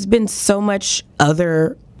just like, there's been so much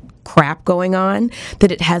other crap going on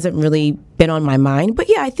that it hasn't really been on my mind. But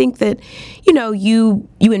yeah, I think that, you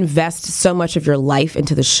invest so much of your life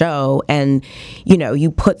into the show, and,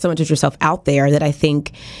 you put so much of yourself out there that I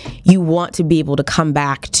think you want to be able to come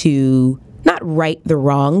back to not right the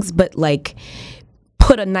wrongs, but like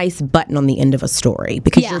put a nice button on the end of a story,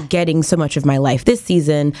 because you're getting so much of my life this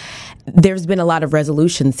season. There's been a lot of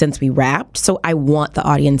resolution since we wrapped, so I want the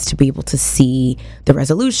audience to be able to see the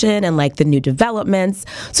resolution and like the new developments.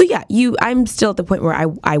 So yeah, I'm still at the point where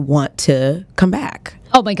I want to come back.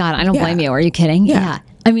 Oh my God, I don't blame you. Are you kidding? Yeah.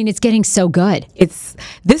 I mean, it's getting so good.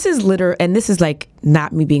 This is like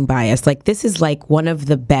not me being biased. Like, this is like one of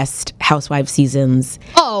the best Housewives seasons.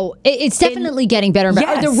 Oh, it's definitely getting better and better.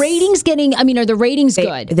 Yes. Are the ratings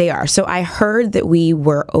good? They are. So I heard that we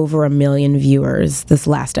were over 1 million viewers this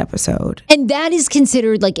last episode. And that is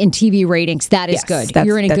considered like in TV ratings, that is good.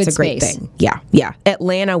 You're in a good great space. Thing. Yeah.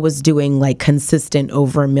 Atlanta was doing like consistent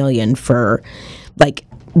over 1 million for like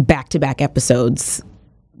back-to-back episodes.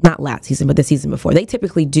 Not last season, but the season before. They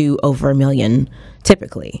typically do over 1 million,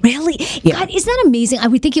 typically. Really? Yeah. God, isn't that amazing? I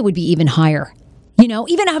would think it would be even higher.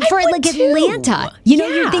 Even for like Atlanta.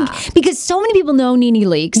 You think, because so many people know Nene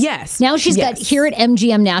Leakes. Yes. Now she's got here at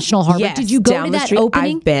MGM National Harbor. Yes. Did you go to that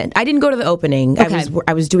opening? I didn't go to the opening. Okay.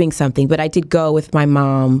 I was doing something, but I did go with my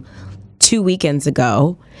mom 2 weekends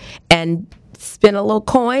ago and spent a little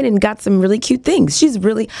coin and got some really cute things.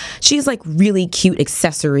 She's like really cute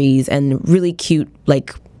accessories and really cute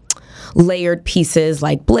like layered pieces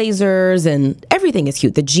like blazers, and everything is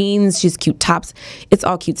cute. The jeans, she's cute tops. It's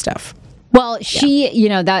all cute stuff. Well,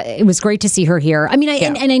 that it was great to see her here. I mean,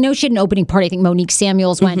 and I know she had an opening party. I think Monique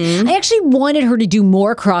Samuels went. I actually wanted her to do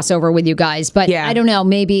more crossover with you guys, but I don't know.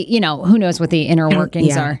 Maybe, who knows what the inner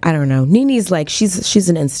workings are. I don't know. Nene's like, she's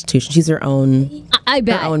an institution. She's her own, I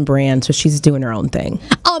bet. Her own brand, so she's doing her own thing.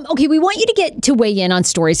 Okay, we want you to get to weigh in on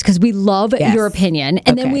stories because we love your opinion,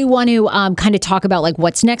 and then we want to kind of talk about like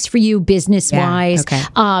what's next for you business wise.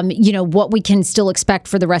 What we can still expect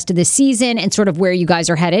for the rest of this season and sort of where you guys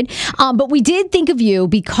are headed. But we did think of you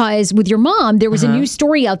because with your mom, there was a new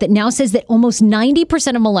story out that now says that almost 90%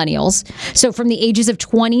 of millennials, so from the ages of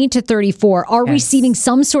 20 to 34, are receiving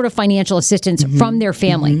some sort of financial assistance from their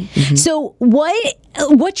family. So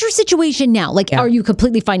what's your situation now? Like, are you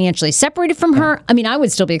completely financially separated from her? I mean, I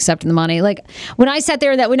would still be accepting the money. Like, when I sat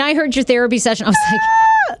there, when I heard your therapy session, I was like,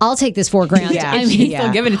 I'll take this $4,000. Yeah. I mean,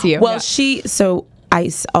 Still giving it to you. Well,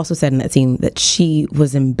 I also said in that scene that she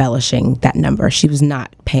was embellishing that number. She was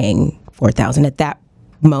not paying $4,000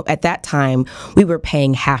 at that time. We were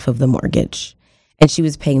paying half of the mortgage, and she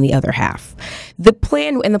was paying the other half. The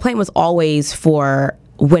plan was always for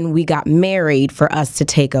when we got married for us to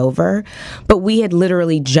take over, but we had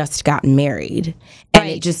literally just gotten married,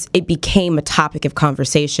 and it became a topic of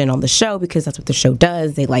conversation on the show because that's what the show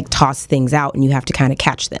does. They like toss things out, and you have to kind of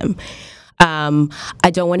catch them.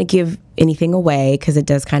 I don't want to give anything away because it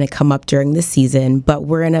does kind of come up during the season, but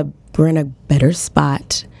we're in a better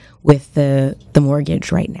spot with the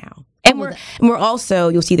mortgage right now. And we're also,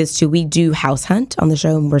 you'll see this too, we do house hunt on the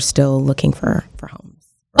show, and we're still looking for homes.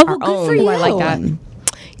 Oh, well, good for you. I like that.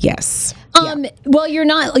 Yes. Well,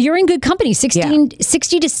 you're in good company. 60 to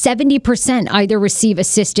 70% either receive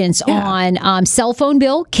assistance on cell phone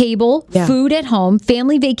bill, cable, food at home,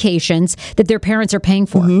 family vacations that their parents are paying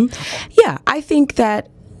for. Yeah, I think that,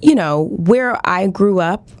 where I grew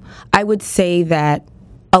up, I would say that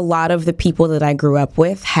a lot of the people that I grew up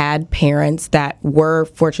with had parents that were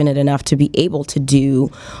fortunate enough to be able to do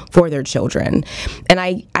for their children. And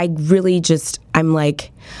I really I'm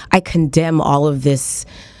like, I condemn all of this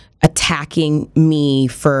attacking me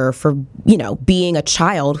for being a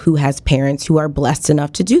child who has parents who are blessed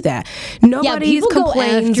enough to do that. Nobody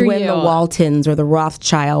complains when the Waltons or the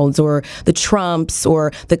Rothschilds or the Trumps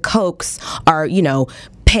or the Kochs are,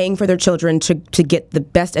 paying for their children to get the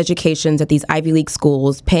best educations at these Ivy League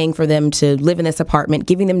schools, paying for them to live in this apartment,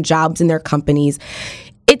 giving them jobs in their companies.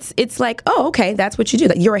 It's like, oh, okay, that's what you do.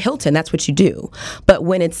 You're a Hilton, that's what you do. But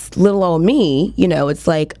when it's little old me, it's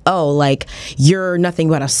like, oh, like you're nothing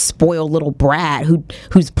but a spoiled little brat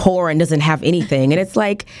who's poor and doesn't have anything. And it's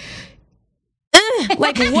like,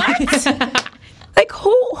 like what? Like,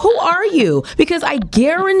 who are you? Because I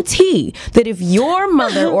guarantee that if your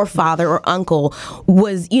mother or father or uncle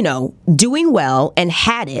was, doing well and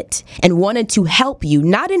had it and wanted to help you,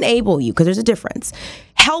 not enable you, because there's a difference,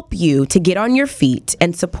 help you to get on your feet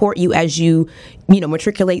and support you as you,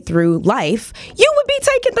 matriculate through life, you would be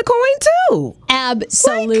taking the coin too.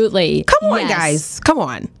 Absolutely. Like, come on, guys. Come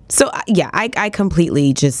on. So, I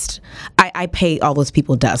completely I pay all those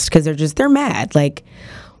people dust because they're mad. Like,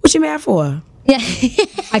 what you mad for? Yeah,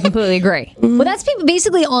 I completely agree. Well, that's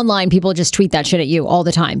basically online. People just tweet that shit at you all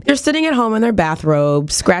the time. They're sitting at home in their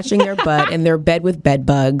bathrobe, scratching their butt in their bed with bed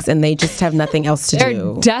bugs, and they just have nothing else to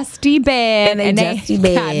do. Dusty bed, and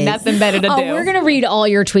they got nothing better to do. Oh, we're gonna read all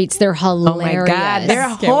your tweets. They're hilarious. Oh my God, they're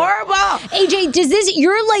horrible. AJ, does this?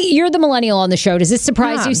 You're the millennial on the show. Does this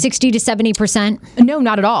surprise you? 60 to 70%? No,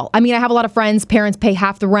 not at all. I mean, I have a lot of friends. Parents pay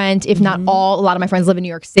half the rent, if not all. A lot of my friends live in New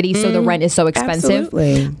York City, so the rent is so expensive.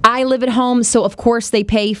 Absolutely. I live at home. So, of course, they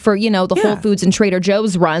pay for, the Whole Foods and Trader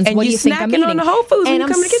Joe's runs. And what do you think I'm snacking eating? on the Whole Foods and when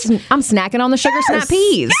you come to the kitchen. I'm snacking on the sugar snap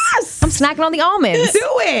peas. Yes. I'm snacking on the almonds. Do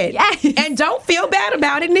it. Yes. And don't feel bad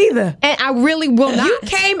about it neither. And I really will not. You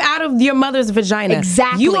came out of your mother's vagina.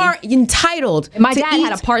 Exactly. You are entitled My to dad eat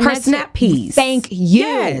had a part in her that snap peas. Thank you.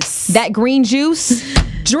 Yes. That green juice,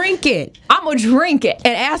 Drink it. I'm going to drink it.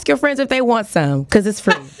 And ask your friends if they want some, because it's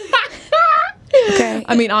free. Okay.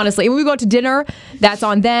 I mean, honestly, when we go out to dinner, that's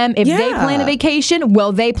on them. If they plan a vacation,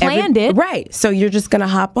 well, they planned it. Right. So you're just going to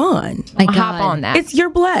hop on. My Hop God. on that. You're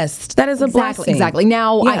blessed. That is a blessing. Exactly.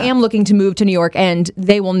 Now, I am looking to move to New York, and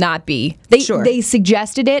they will not be. They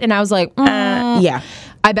suggested it, and I was like, yeah.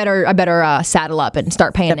 I better saddle up and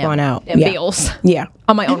start paying Step on out. them Yeah. bills. Yeah.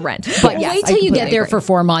 On my own rent. But yes, Wait I till you get completely there agree. for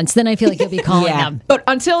 4 months. Then I feel like you'll be calling them. But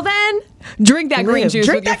until then, drink that green juice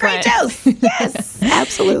Drink with your that green friends. juice. Yes.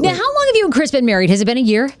 Absolutely. Now, how long have you and Chris been married? Has it been a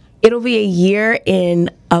year? It'll be a year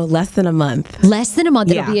in less than a month. Less than a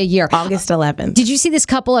month. It'll be a year. August 11th. Did you see this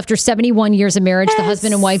couple after 71 years of marriage? The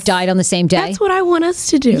husband and wife died on the same day. That's what I want us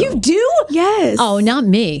to do. You do? Yes. Oh, not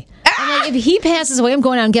me. I'm like, if he passes away, I'm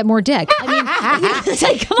going out and get more dick. I mean, it's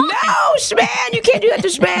like, come on. No, Schman. You can't do that to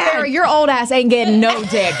Sarah, Schman. your old ass ain't getting no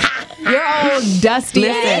dick. Your old dusty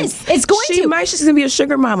ass. It's going She's to. going to be a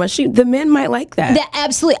sugar mama. The men might like that.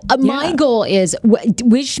 Absolutely. My goal is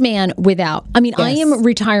wish man without. I mean, I am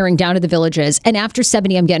retiring down to the villages, and after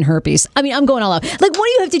 70, I'm getting herpes. I mean, I'm going all out. Like, what do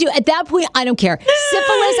you have to do? At that point, I don't care. Syphilis,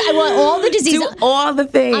 I want all the diseases. Do all the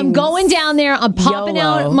things. I'm going down there. I'm popping YOLO.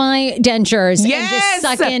 out my dentures Yes. and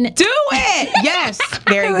just sucking. Do it. Yes.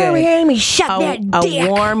 Very good. Amy, shut A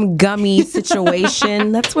warm, gummy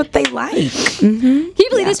situation. That's what they like. Can you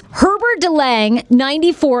believe this? Herbert DeLange,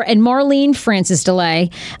 94, and Marlene Francis DeLay,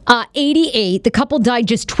 88. The couple died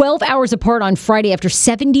just 12 hours apart on Friday after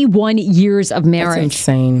 71 years of That's marriage.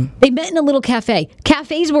 insane. They met in a little cafe.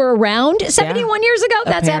 Cafes were around 71 years ago.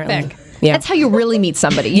 That's Apparently. epic. Yeah. That's how you really meet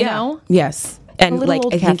somebody, you know? Yes. And little like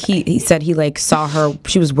old I think he said he like saw her,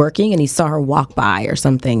 she was working and he saw her walk by or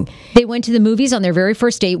something. They went to the movies on their very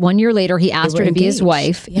first date. 1 year later, he asked her were to be his engaged.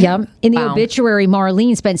 wife. Yeah. Yep. In the Wow. obituary,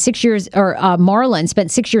 Marlene spent 6 years, or Marlon spent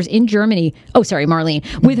 6 years in Germany. Oh, sorry, Marlene,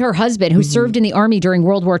 with her husband, who served in the army during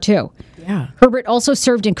World War II. Yeah. Herbert also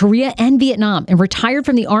served in Korea and Vietnam and retired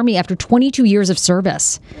from the army after 22 years of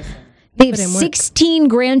service. They have 16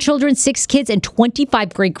 grandchildren, 6 kids, and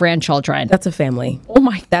 25 great-grandchildren. That's a family. Oh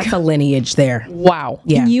my That's a lineage there. Wow.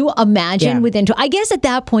 Yeah. Can you imagine Yeah. within... I guess at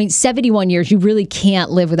that point, 71 years, you really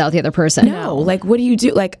can't live without the other person. No, like what do you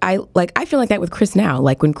do? I feel like that with Chris now.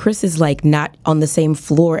 Like when Chris is like not on the same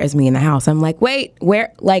floor as me in the house, I'm like, wait,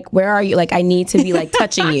 where are you? Like I need to be like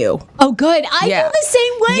touching you. Oh, good. I Yeah. feel the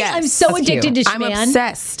same way. Yes. I'm so That's addicted cute. to I'm Schman.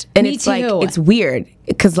 obsessed, and Me it's like too. it's weird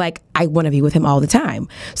because like I want to be with him all the time.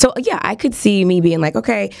 So yeah, I could see me being like,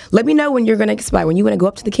 okay, let me know when you're going to expire. When you want to go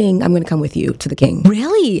up to the king, I'm going to come with you to the king.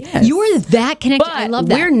 Really? You are that connected? But I love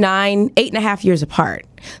that. we're 8.5 years apart.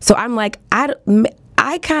 So I'm like,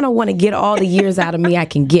 I kind of want to get all the years out of me I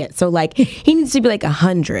can get. So like he needs to be like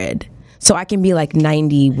 100. So I can be like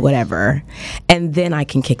 90, whatever, and then I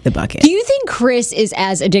can kick the bucket. Do you think Chris is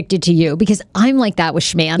as addicted to you? Because I'm like that with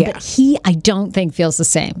Schman, Yeah. but he, I don't think, feels the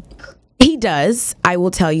same. He does. I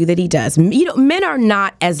will tell you that he does. You know, men are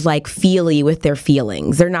not as like feely with their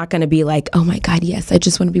feelings. They're not going to be like, oh my God, yes, I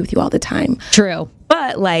just want to be with you all the time. True.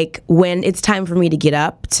 But like when it's time for me to get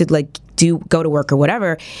up to go to work or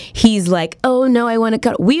whatever, he's like, oh no, I want to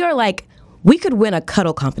cuddle. We are like, we could win a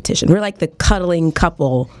cuddle competition. We're like the cuddling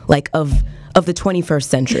couple, like of the 21st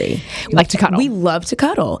century. You like to cuddle. We love to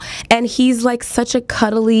cuddle. And he's like such a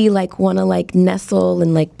cuddly, like want to like nestle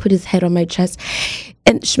and like put his head on my chest.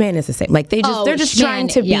 And Schman is the same. Like they're just trying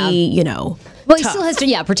to be, you know. Well, he tough. still has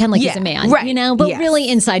to, pretend like he's a man, right. you know? But really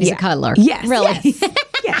inside he's a cuddler. Yes. Really.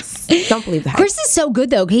 Yes. Don't believe that. Chris is so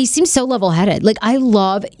good, though. He seems so level-headed. Like,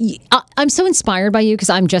 I'm so inspired by you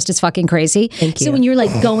because I'm just as fucking crazy. Thank you. So when you're,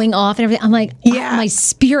 like, going off and everything, I'm like, my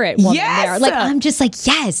spirit woman there. Like, I'm just like,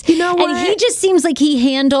 yes. You know what? And he just seems like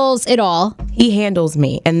he handles it all. He handles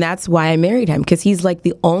me, and that's why I married him, because he's like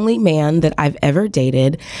the only man that I've ever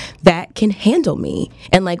dated that can handle me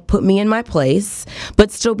and like put me in my place,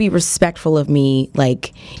 but still be respectful of me,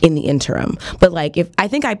 like in the interim. But like, if I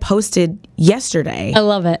think I posted yesterday, I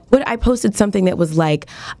love it. But I posted something that was like,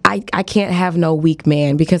 I can't have no weak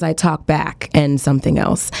man because I talk back and something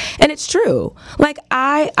else, and it's true. Like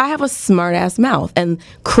I have a smart ass mouth, and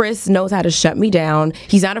Chris knows how to shut me down.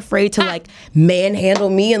 He's not afraid to like manhandle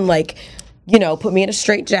me and like, you know, put me in a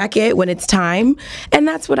straitjacket when it's time, and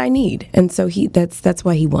that's what I need. And so that's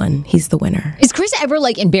why he won. He's the winner. Is Chris ever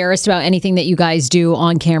like embarrassed about anything that you guys do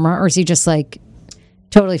on camera, or is he just like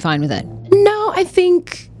totally fine with it? No, I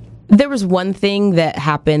think there was one thing that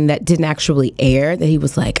happened that didn't actually air that he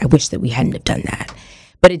was like, I wish that we hadn't have done that.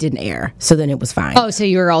 But it didn't air, so then it was fine. Oh, so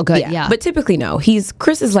you were all good, yeah. But typically, no.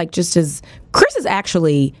 Chris is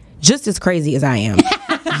actually just as crazy as I am.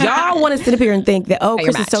 Y'all want to sit up here and think that,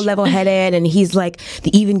 Chris is so level-headed and he's like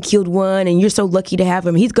the even-keeled one and you're so lucky to have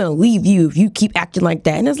him. He's going to leave you if you keep acting like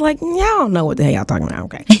that. And it's like, y'all don't know what the hell y'all talking about,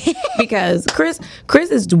 okay? Because Chris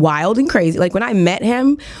is wild and crazy. Like, when I met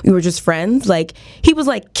him, we were just friends. Like, he was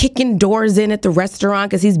like kicking doors in at the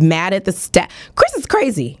restaurant because he's mad at the staff. Chris is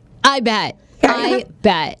crazy. I bet.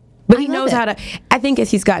 But he knows how to. I think as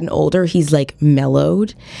he's gotten older, he's like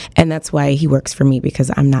mellowed, and that's why he works for me, because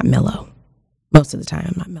I'm not mellow. Most of the time,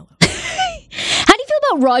 I'm not mellow. How do you feel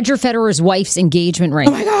about Roger Federer's wife's engagement ring?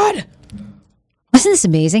 Oh my God! Wasn't this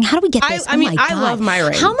amazing? How do we get this? I mean, I love my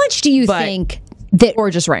ring. How much do you think that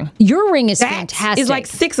gorgeous ring? Your ring is fantastic. Is like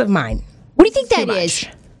 6 of mine. What do you think that is?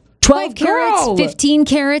 12 Like, carats? girl. 15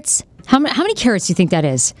 carats? How many carats do you think that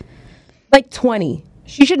is? Like 20.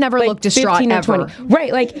 She should never Like look distraught 15 or ever. 20.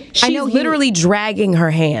 Right, like she's literally dragging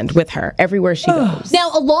her hand with her everywhere she goes. Now,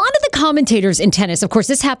 a lot of the commentators in tennis, of course,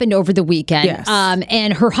 this happened over the weekend. Yes.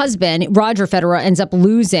 And her husband, Roger Federer, ends up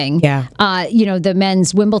losing, the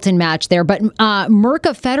men's Wimbledon match there. But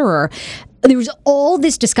Mirka Federer, there was all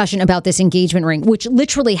this discussion about this engagement ring, which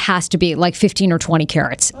literally has to be like 15 or 20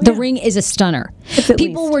 carats. The ring is a stunner.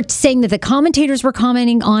 People were saying that the commentators were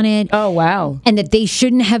commenting on it. Oh, wow. And that they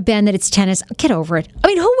shouldn't have been, that it's tennis. Get over it. I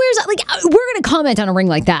mean, who wears, like, we're going to comment on a ring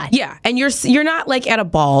like that. Yeah, and you're not like at a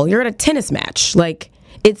ball. You're at a tennis match. Like,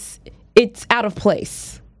 it's out of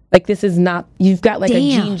place. Like, this is not, you've got like a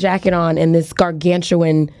jean jacket on and this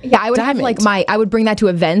gargantuan I would diamond. have like I would bring that to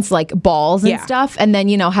events like balls and stuff, and then,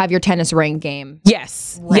 have your tennis ring game.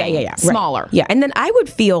 Yes. Yeah. Right. Smaller. Yeah, and then I would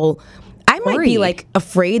feel, I might be like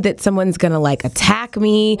afraid that someone's gonna like attack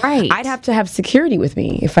me. Right. I'd have to have security with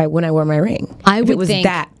me when I wear my ring. If it was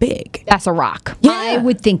that big. That's a rock. Yeah. I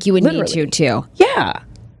would think you would need to, too. Yeah.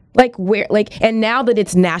 And now that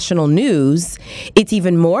it's national news, it's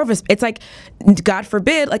even more of it's like, God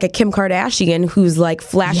forbid, like a Kim Kardashian who's like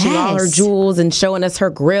flashing all her jewels and showing us her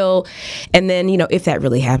grill. And then, if that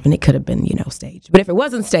really happened, it could have been, staged. But if it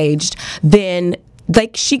wasn't staged, then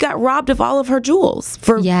like she got robbed of all of her jewels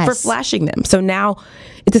for flashing them. So now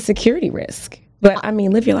it's a security risk. But I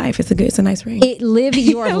mean, live your life. It's a nice ring. Live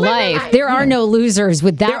your life. There are no losers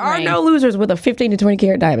with that ring. There are no losers with a 15 to 20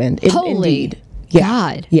 carat diamond. Holy Indeed.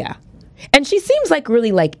 God. Yeah. And she seems like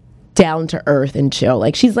really like down to earth and chill.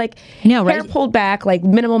 Like she's like hair pulled back, like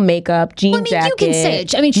minimal makeup, jean jacket. You can say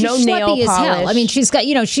it. I mean, she's no schleppy as hell. I mean, she's got,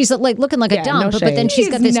 she's like looking like a dump, but then she's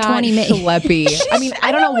got this 20 minute schleppy. I mean,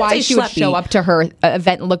 I don't know why she would show up to her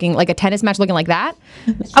event looking like a tennis match looking like that.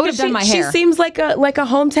 I would have done my hair. She seems like a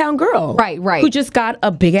hometown girl. Right. Who just got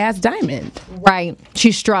a big ass diamond. Right.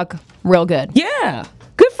 She struck real good. Yeah.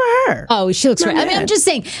 Good for her. Oh, she looks great. I mean, I'm just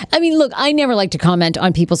saying. I mean, look, I never like to comment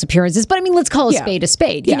on people's appearances, but I mean, let's call a spade a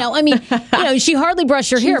spade. I mean, she hardly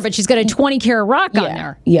brushed her hair, but she's got a 20 carat rock on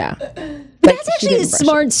there. Yeah. Like, That's she actually a didn't brush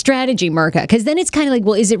smart strategy, Marka, because then it's kind of like,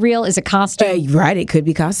 well, is it real? Is it costume? Right, it could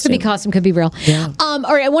be costume. Could be costume, could be real. Yeah. All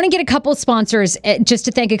right, I want to get a couple sponsors, just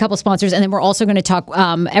to thank a couple sponsors, and then we're also going to talk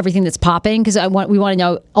everything that's popping, because we want to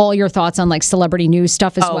know all your thoughts on like celebrity news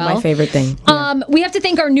stuff as well. My favorite thing. Yeah. We have to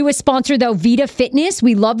thank our newest sponsor, though, Vita Fitness.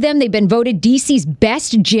 We love them. They've been voted DC's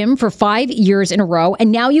best gym for 5 years in a row, and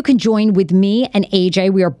now you can join with me and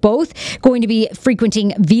AJ. We are both going to be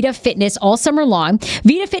frequenting Vita Fitness all summer long.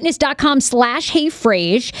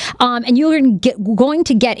 VitaFitness.com/HeyFrage. And you're going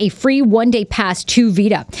to get a free one-day pass to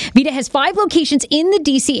Vita. Vita has 5 locations in the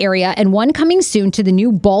DC area and one coming soon to the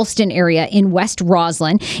new Ballston area in West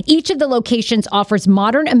Roslyn. Each of the locations offers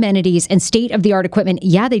modern amenities and state-of-the-art equipment.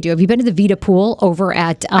 Yeah, they do. Have you been to the Vita pool over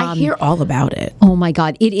at... I hear all about it. Oh, my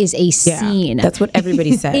God. It is a scene. That's what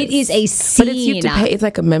everybody says. It is a scene. But you have to pay. It's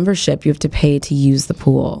like a membership. You have to pay to use the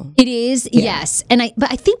pool. It is, yes.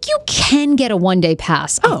 But I think you can get a one-day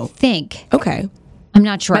pass. I think. Okay. I'm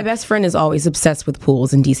not sure. My best friend is always obsessed with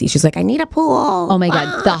pools in DC. She's like, I need a pool. Oh my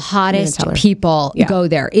God. The hottest people go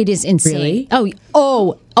there. It is insane. Really?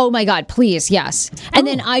 Oh my God, please. Yes. And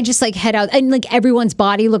then I just like head out, and like everyone's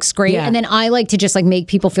body looks great. Yeah. And then I like to just like make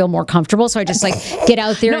people feel more comfortable. So I just like get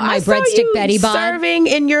out there in my I saw breadstick you Betty bod. serving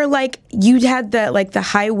in your like, you had the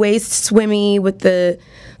high waist swimmy with the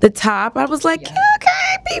top. I was like,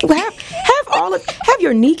 okay, people have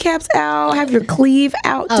your kneecaps out, have your cleave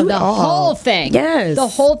out. Do The it all. whole thing. Yes. The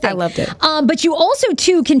whole thing. I loved it. But you also,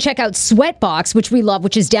 too, can check out Sweatbox, which we love,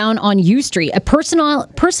 which is down on U Street, a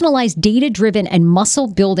personalized, data-driven, and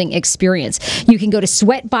muscle-building experience. You can go to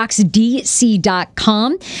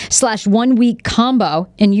sweatboxdc.com/1 week combo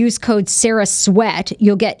and use code SarahSweat.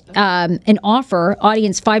 You'll get an offer,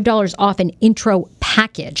 audience $5 off an intro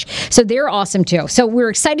package. So they're awesome, too. So we're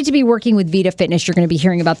excited to be working with Vita Fitness. You're going to be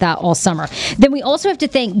hearing about that all summer. Then we also have to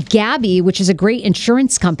thank Gabby, which is a great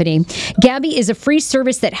insurance company. Gabby is a free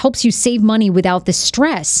service that helps you save money without the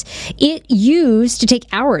stress. It used to take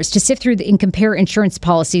hours to sift through and compare insurance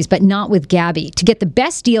policies, but not with Gabby. To get the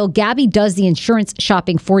best deal, Gabby does the insurance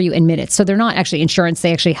shopping for you in minutes. So they're not actually insurance.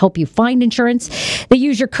 They actually help you find insurance. They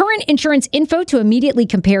use your current insurance info to immediately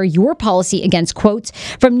compare your policy against quotes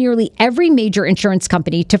from nearly every major insurance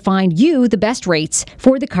company to find you the best rates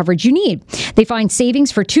for the coverage you need. They find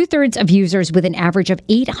savings for 2/3 of users with an average of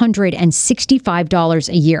 $865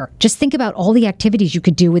 a year. Just think about all the activities you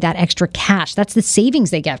could do with that extra cash. That's the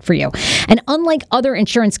savings they get for you. And unlike other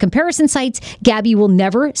insurance comparison sites, Gabby will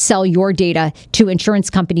never sell your data to insurance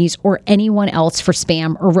companies or anyone else for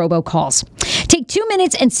spam or robocalls. Take 2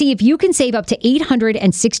 minutes and see if you can save up to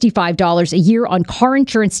 $865 a year on car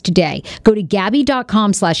insurance today. Go to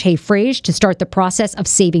Gabby.com/HeyFrage to start the process of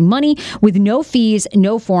saving money with no fees,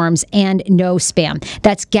 no forms, and no spam.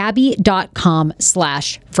 That's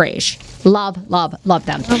Gabby.com/Frage. Love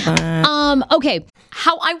them. Okay.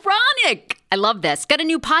 How ironic. I love this. Got a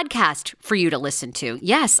new podcast for you to listen to.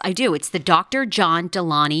 Yes, I do. It's the Dr. John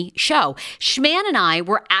Delaney Show. Schman and I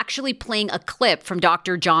were actually playing a clip from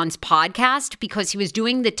Dr. John's podcast because he was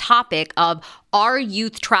doing the topic of are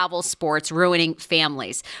youth travel sports ruining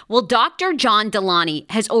families? Well, Dr. John Delaney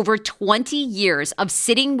has over 20 years of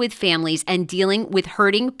sitting with families and dealing with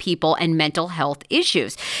hurting people and mental health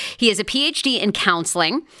issues. He has a PhD in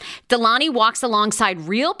counseling. Delaney walks alongside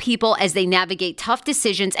real people as they navigate tough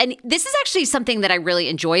decisions. And this is actually something that I really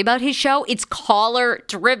enjoy about his show. It's caller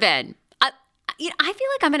driven. I feel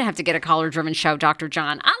like I'm going to have to get a caller-driven show, Dr.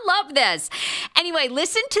 John. I love this. Anyway,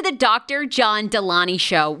 listen to the Dr. John Delaney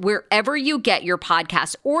Show wherever you get your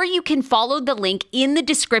podcasts, or you can follow the link in the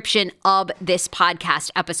description of this podcast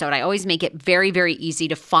episode. I always make it very, very easy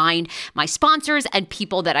to find my sponsors and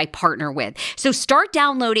people that I partner with. So start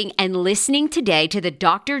downloading and listening today to the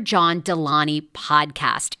Dr. John Delaney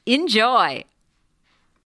podcast. Enjoy.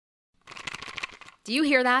 Do you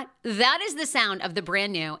hear that? That is the sound of the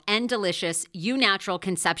brand new and delicious Eu Natural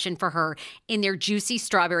Conception for Her in their juicy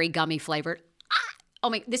strawberry gummy flavored.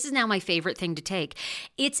 Oh my, this is now my favorite thing to take.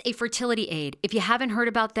 It's a fertility aid. If you haven't heard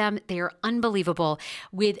about them, they are unbelievable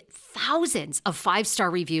with thousands of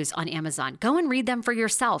 5-star reviews on Amazon. Go and read them for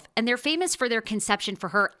yourself. And they're famous for their Conception for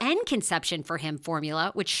Her and Conception for Him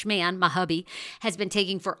formula, which Schman, my hubby, has been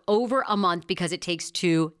taking for over a month because it takes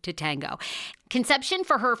 2 to tango. Conception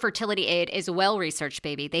for Her Fertility Aid is well researched,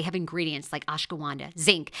 baby. They have ingredients like ashwagandha,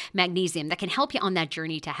 zinc, magnesium that can help you on that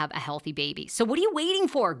journey to have a healthy baby. So what are you waiting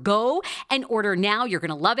for? Go and order now. You're going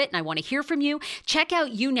to love it, and I want to hear from you. Check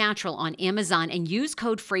out You Natural on Amazon and use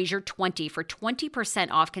code Fraser20 for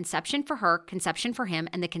 20% off Conception for Her, Conception for Him,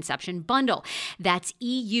 and the Conception Bundle. That's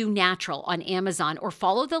EU Natural on Amazon, or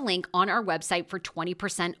follow the link on our website for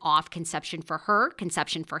 20% off Conception for Her,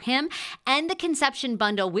 Conception for Him, and the Conception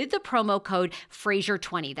Bundle with the promo code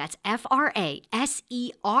Fraser20. That's FRASER,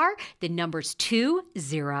 the numbers 20.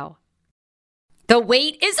 The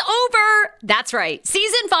wait is over. That's right.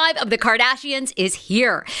 Season 5 of The Kardashians is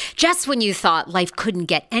here. Just when you thought life couldn't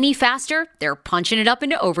get any faster, they're punching it up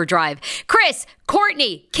into overdrive. Kris,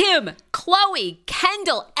 Kourtney, Kim, Khloe,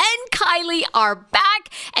 Kendall, and Kylie are back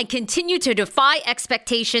and continue to defy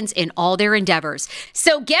expectations in all their endeavors.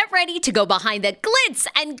 So get ready to go behind the glitz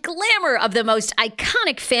and glamour of the most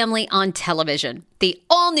iconic family on television. The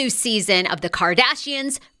all-new season of The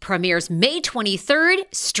Kardashians premieres May 23rd,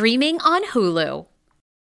 streaming on Hulu.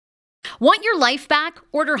 Want your life back?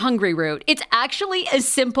 Order Hungry Root. It's actually as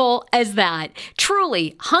simple as that.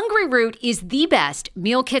 Truly, Hungry Root is the best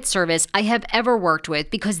meal kit service I have ever worked with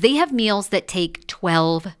because they have meals that take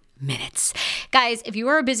 12 minutes. Guys, if you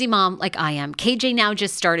are a busy mom like I am, KJ now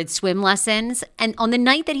just started swim lessons. And on the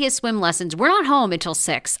night that he has swim lessons, we're not home until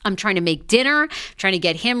 6. I'm trying to make dinner, trying to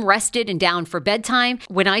get him rested and down for bedtime.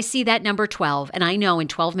 When I see that number 12, and I know in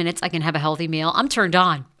 12 minutes I can have a healthy meal, I'm turned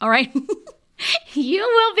on. All right. You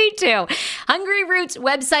will be too. Hungry Root's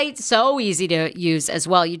website, so easy to use as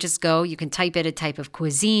well. You just go, you can type in a type of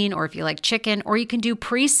cuisine, or if you like chicken, or you can do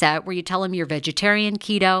preset where you tell them you're vegetarian,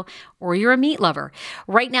 keto, or you're a meat lover.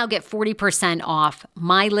 Right now, get 40% off.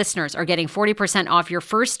 My listeners are getting 40% off your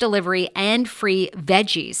first delivery and free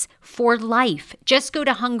veggies for life. Just go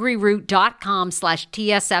to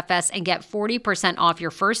hungryroot.com/TSFS and get 40% off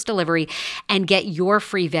your first delivery and get your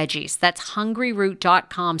free veggies. That's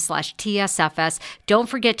hungryroot.com/TSFS. Don't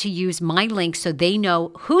forget to use my link so they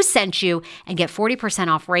know who sent you and get 40%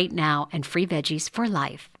 off right now and free veggies for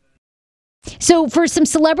life. So for some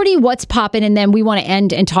celebrity what's poppin', and then we want to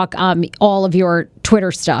end and talk all of your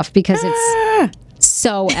Twitter stuff because it's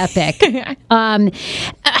so epic. How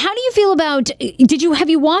do you feel about? Have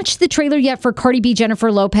you watched the trailer yet for Cardi B,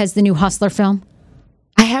 Jennifer Lopez, the new Hustler film?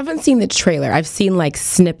 I haven't seen the trailer. I've seen like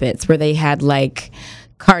snippets where they had like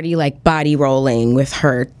Cardi like body rolling with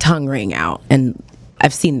her tongue ring out, and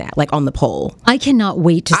I've seen that like on the pole. I cannot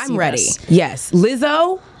wait to see I'm ready. this. Yes,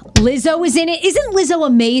 Lizzo is in it. Isn't Lizzo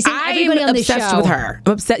amazing? Everybody on the show. I'm obsessed with her.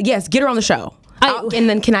 I'm obsessed. Yes, get her on the show. And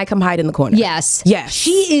then can I come hide in the corner? Yes. Yes.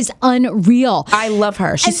 She is unreal. I love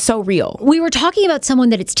her. She's so real. We were talking about someone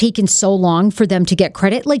that it's taken so long for them to get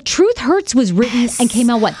credit. Like Truth Hurts was written and came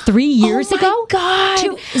out, 3 years ago? Oh my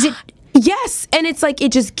God. Is it? Yes. And it's like,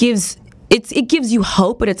 it just gives, it gives you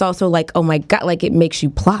hope, but it's also like, oh my God, like it makes you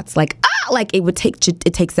plots. Like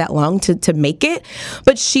it takes that long to make it.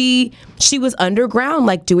 But she was underground,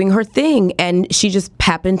 like doing her thing, and she just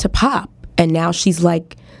happened to pop. And now she's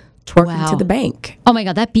like twerking to the bank. Oh my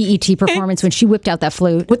God, that BET performance when she whipped out that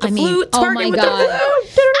flute. With the flute, oh my God.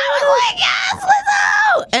 I was like, yes,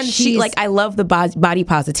 Lizzo! And she, like, I love the body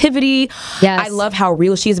positivity. Yes. I love how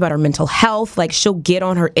real she is about her mental health. Like, she'll get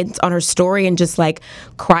on her story and just like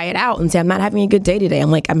cry it out and say, I'm not having a good day today.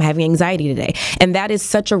 I'm having anxiety today. And that is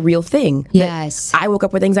such a real thing. Yes. I woke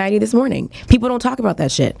up with anxiety this morning. People don't talk about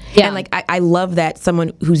that shit. Yeah. And like, I love that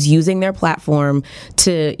someone who's using their platform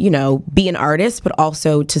to, be an artist, but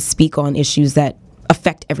also to speak on issues that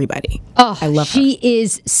affect everybody. Oh, I love her. She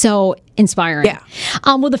is so inspiring. Yeah.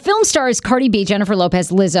 Well, the film stars Cardi B, Jennifer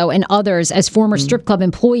Lopez, Lizzo, and others as former strip club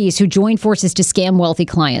employees who joined forces to scam wealthy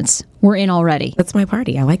clients. We're in already. That's my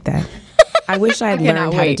party. I like that. I wish I had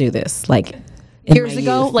learned how to do this. Like years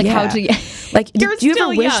ago, youth. how to like. You're do you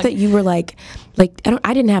still ever wish young. that you were like I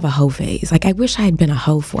didn't have a hoe phase. Like I wish I had been a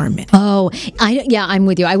hoe for a minute. Oh, I'm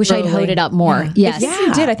with you. I wish I'd hoed it up more. Yeah. Yes. Yeah.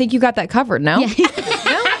 You did. I think you got that covered. No.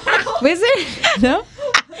 Was it? No.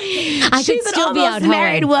 I could still be out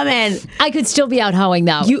married hoeing. woman. I could still be out hoeing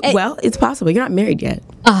though. Well, it's possible. You're not married yet.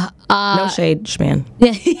 No shade, Schman.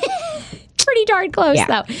 Pretty darn close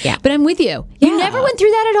though. Yeah. But I'm with you. You never went through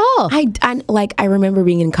that at all. I remember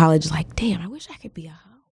being in college. Like, damn, I wish I could be a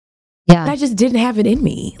hoe. Yeah. But I just didn't have it in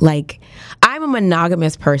me. Like, I'm a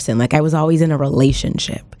monogamous person. Like, I was always in a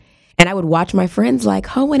relationship. And I would watch my friends like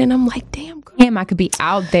hoeing, and I'm like, damn, girl. Damn, I could be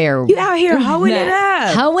out there. You out here hoeing it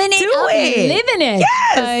up. Hoeing it Do up, it. living it.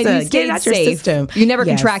 Yes. You Get it stayed out your safe. system. You never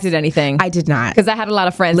Yes. contracted anything. I did not. Because I had a lot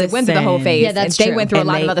of friends that went through the whole Listen. phase. Yeah, that's and they true. went through a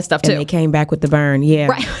lot of other stuff too. And they came back with the burn. Yeah.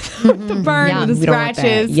 Right. The burn, Yeah. the We don't want that.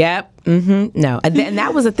 scratches. Yep. No. And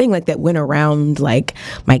that was a thing like that went around like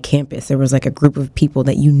my campus. There was like a group of people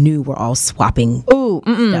that you knew were all swapping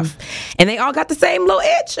stuff. And they all got the same little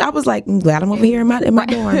itch. I was like, I'm glad I'm over here in my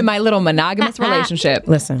dorm. In my little monogamous relationship.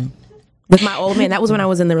 Listen, with my old man, that was when I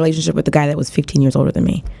was in the relationship with the guy that was 15 years older than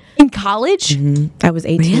me. In college? I was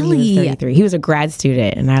 18, he was 33. He was a grad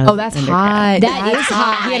student, and I was Oh, that's undergrad. hot. That is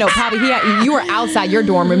hot. Yeah, no, probably. You were outside your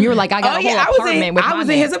dorm room. You were like, I got a whole apartment with I my was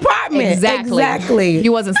man. in his apartment. Exactly.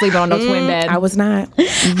 You wasn't sleeping on no twin bed. I was not.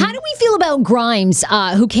 How do we feel about Grimes,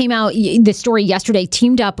 who came out, the story yesterday,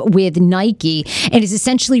 teamed up with Nike and is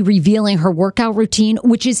essentially revealing her workout routine,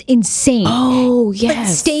 which is insane. Oh, Like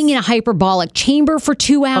yes. staying in a hyperbolic chamber for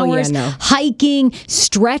 2 hours, no. hiking,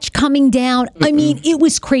 stretch coming down. I mean, it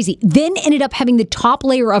was crazy. Then ended up having the top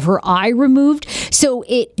layer of her eye removed, so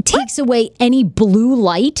it takes away any blue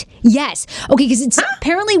light. Yes. Okay, because it's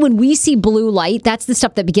apparently when we see blue light, that's the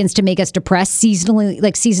stuff that begins to make us depressed, seasonally,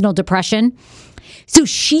 like seasonal depression. So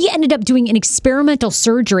she ended up doing an experimental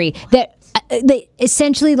surgery that they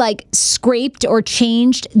essentially like scraped or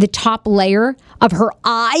changed the top layer of her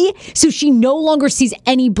eye, so she no longer sees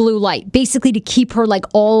any blue light, basically to keep her like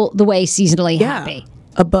all the way seasonally happy.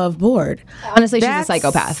 Above board. Honestly, she's a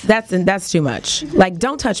psychopath. That's too much. Like,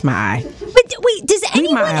 don't touch my eye. But wait, does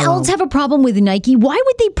anyone my eye else alone. have a problem with Nike? Why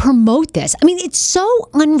would they promote this? I mean, it's so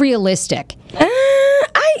unrealistic.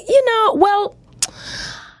 Well,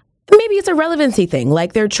 maybe it's a relevancy thing.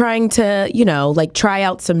 Like, they're trying to, like try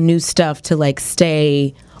out some new stuff to like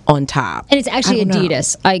stay on top. And it's actually I don't know.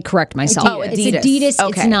 Adidas. I correct myself. Oh, It's Adidas. Adidas.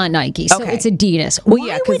 Okay. It's not Nike. So Okay. it's Adidas. Well, Why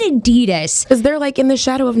yeah, would 'cause- Adidas Because they're like in the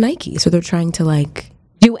shadow of Nike, so they're trying to like.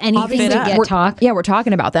 do anything it to up. get talk? Yeah, we're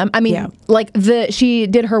talking about them. I mean, Yeah. like she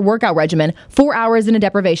did her workout regimen, 4 hours in a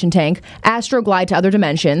deprivation tank, astroglide to other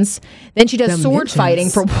dimensions. Then she does sword Dimensions? fighting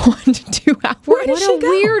for 1 to 2 hours. What a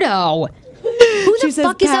weirdo. Who She the says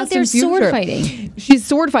fuck is out past there and sword future. fighting? She's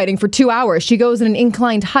sword fighting for 2 hours. She goes in an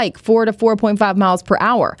inclined hike, 4 to 4.5 miles per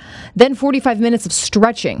hour. Then 45 minutes of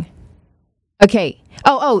stretching. Okay.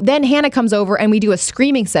 Then Hannah comes over and we do a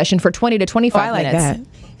screaming session for 20 to 25 I like minutes. that.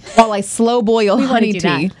 While I slow boil honey do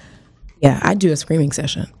tea. that. Yeah, I'd do a screaming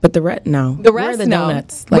session, but the rest, no. The Where are rest, the no.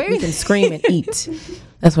 donuts? Like, Where- we can scream and eat.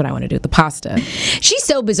 That's what I want to do. The pasta. She's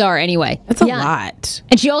so bizarre anyway. That's a lot.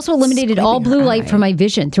 And she also eliminated all Scraping her blue light eye. from my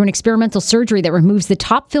vision through an experimental surgery that removes the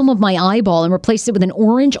top film of my eyeball and replaced it with an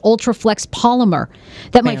orange Ultraflex polymer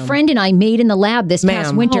that my friend and I made in the lab this past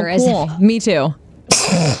Ma'am. winter. Oh, cool. Me too.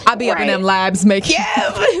 I'll be up in them labs making.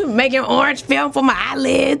 Yeah, making orange film for my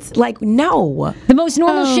eyelids. Like, no. The most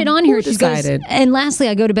normal shit on here. who She goes, decided? and lastly,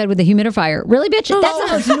 I go to bed with a humidifier. Really, bitch? That's the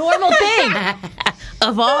most normal thing.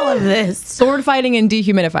 Of all of this. Sword fighting and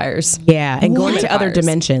dehumidifiers. Yeah, and going to other Humidifiers.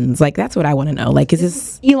 dimensions. Like, that's what I want to know. Like, is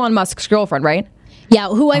this... Elon Musk's girlfriend, right? Yeah,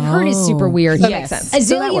 who I've heard is super weird. That Yes. makes sense.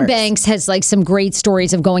 So that Azalea works. Banks has like some great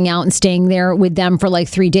stories of going out and staying there with them for like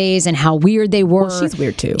 3 days and how weird they were. Well, she's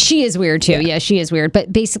weird, too. She is weird too. Yeah, she is weird.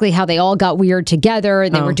 But basically, how they all got weird together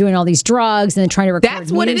and they were doing all these drugs and then trying to record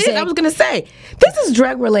That's what music. it is. I was going to say, this is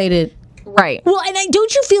drug-related. Right. Well, and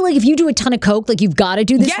don't you feel like if you do a ton of coke, like you've got to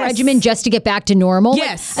do this Yes. regimen just to get back to normal? Like,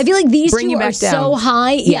 Yes. I feel like these Bring two you are back so down.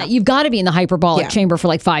 high. Yeah, you've got to be in the hyperbolic Yeah. chamber for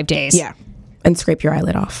like 5 days. Yeah. And scrape your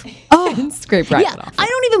eyelid off. Scrape right Yeah, off. I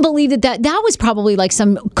don't even believe that was probably like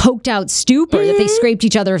some coked out stupor that they scraped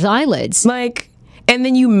each other's eyelids. Like, and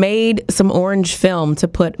then you made some orange film to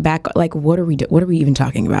put back. Like, what are we even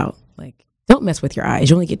talking about? Like, don't mess with your eyes.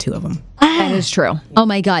 You only get 2 of them. That is true. Oh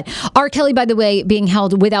my God. R. Kelly, by the way, being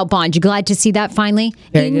held without bond. You glad to see that finally?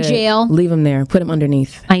 Very in good. jail. Leave him there. Put him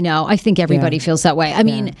underneath. I know. I think everybody Yeah. feels that way. I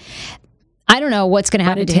mean, I don't know what's going to How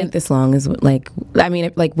happen did to it take him. this long? Is like, I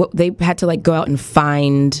mean, like what they had to like go out and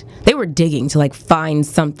find. They were digging to like find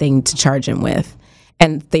something to charge him with,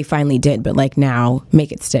 and they finally did. But like now,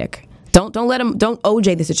 make it stick. Don't let him. Don't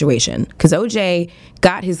OJ the situation, because OJ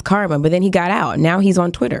got his karma, but then he got out. Now he's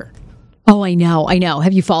on Twitter. Oh, I know.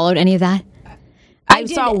 Have you followed any of that? I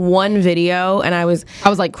saw one video, and I was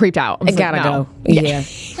like creeped out. I gotta go. Yeah.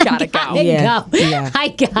 Gotta go. I Yeah, go. yeah, I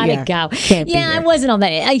gotta yeah. go. Can't be I here. wasn't on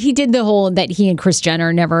that. He did the whole that he and Kris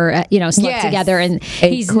Jenner never, slept Yes. together, and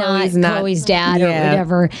he's Chloe's not not- Chloe's dad or yeah.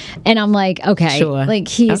 whatever. And I'm like, okay, Sure. like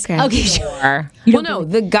he's Okay. sure. Well, no,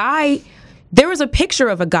 the guy. There was a picture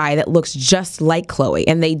of a guy that looks just like Chloe,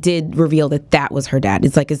 and they did reveal that was her dad.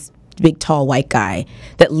 It's like this big, tall, white guy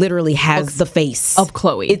that literally has the face of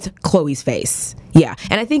Chloe. It's Chloe's face. Yeah,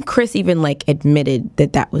 and I think Chris even like admitted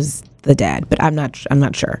that was the dad, but I'm not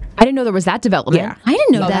sure. I didn't know there was that development. Yeah. I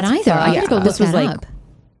didn't know that that's either. I far gotta go out. look This was that like up.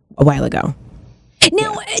 a while ago.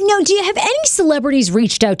 Now, do you have any celebrities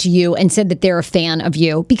reached out to you and said that they're a fan of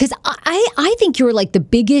you? Because I think you're like the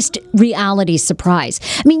biggest reality surprise.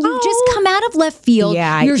 I mean, you've just come out of left field.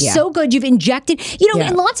 Yeah, you're so good. You've injected,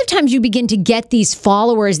 and lots of times you begin to get these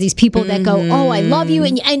followers, these people that go, oh, I love you.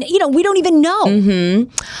 And we don't even know.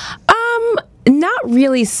 Not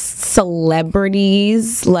really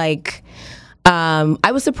celebrities. Like,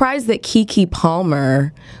 I was surprised that Keke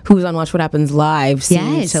Palmer, who was on Watch What Happens Live,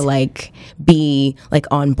 seemed to like be like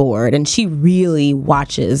on board, and she really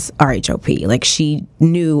watches RHOP. Like, she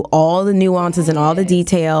knew all the nuances and all the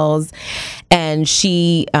details, and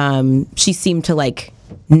she seemed to like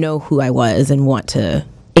know who I was and want to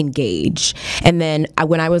engage. And then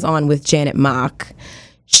when I was on with Janet Mock,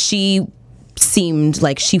 she seemed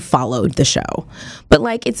like she followed the show, but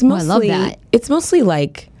like it's mostly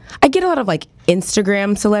like I get a lot of like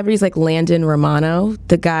Instagram celebrities, like Landon Romano,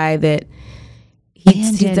 the guy that he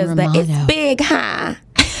does that. It's big, huh?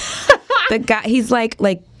 The guy, he's like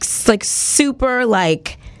super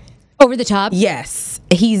like over the top. Yes.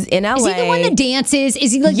 He's in LA. Is he the one that dances?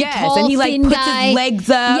 Is he like the tall, and he like thin puts guy? his legs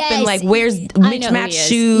up and like wears mismatched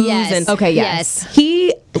shoes. Yes. And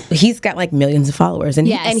he's got like millions of followers, and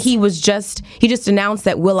he just announced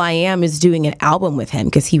that Will.i.am is doing an album with him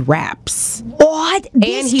because he raps. What? And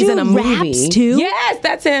he's in a movie raps too? Yes,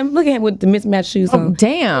 that's him. Look at him with the mismatched shoes on. Oh,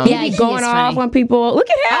 damn. Yeah, He's going off on people. Look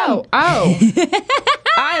at him. Oh.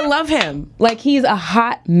 I love him. Like, he's a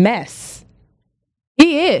hot mess.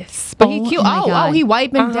 He is. But he cute. my God. He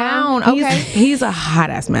wiping down. Okay. He's a hot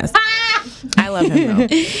ass mess. I love him though.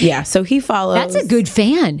 Yeah, so he follows. That's a good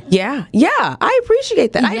fan. Yeah, I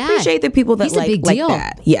appreciate that. I appreciate the people that He's a big like deal.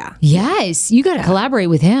 that. Yeah. Yes, you got to collaborate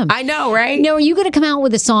with him. I know, right? Now, are you going to come out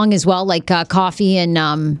with a song as well, like Coffee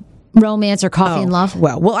and Romance or Coffee and Love?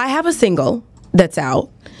 Well, I have a single that's out.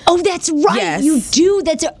 Oh, that's right. Yes. You do.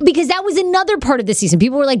 Because that was another part of the season.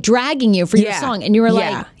 People were like dragging you for your song, and you were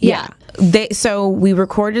like, So we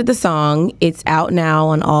recorded the song. It's out now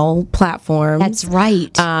on all platforms. That's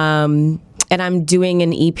right. And I'm doing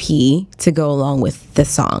an EP to go along with the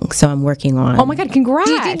song. So I'm working on. Oh my God, congrats.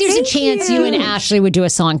 Do you think there's a chance you and Ashley would do a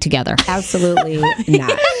song together? Absolutely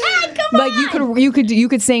not. Like you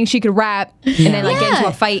could sing, she could rap, and then like get into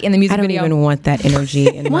a fight in the music I don't video. even want that energy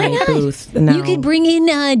in Why my not? booth. No. You could bring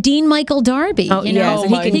in Dean Michael Darby. Oh, you know?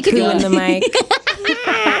 yes, he can coo in the mic.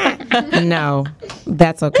 No,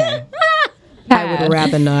 that's okay. I would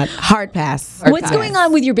rather not. Hard pass. What's going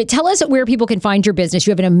on with your bit? Tell us where people can find your business.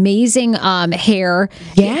 You have an amazing hair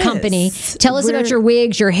company. Tell us about your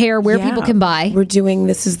wigs, your hair, where people can buy.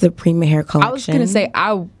 This is the Prima Hair collection. I was gonna say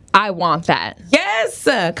I want that. Yes,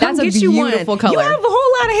 come That's a get you one. beautiful color. You have a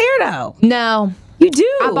whole lot of hair though. No. You do.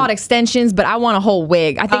 I bought extensions, but I want a whole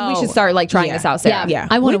wig. I think we should start like trying this out, Sarah. Yeah,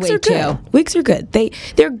 I want a wigs wig are good. too. Wigs are good.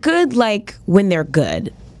 They're good like when they're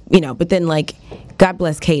good, but then like God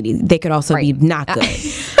bless Katie, they could also be not good.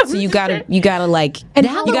 So you gotta like And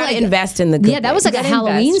you gotta invest in the good. Yeah, that was wigs. like a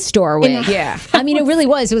Halloween store wig. Yeah. I mean, it really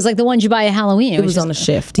was. It was like the ones you buy at Halloween. It was on a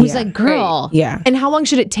shift. It was like, girl. Yeah. And how long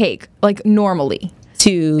should it take, like normally,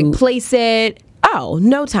 To place it? Oh,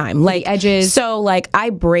 no time. Like edges. So like I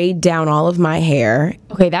braid down all of my hair.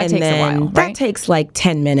 Okay, that takes a while, That right? takes like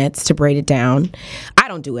 10 minutes to braid it down. I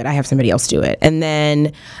don't do it. I have somebody else do it. And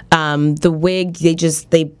then the wig,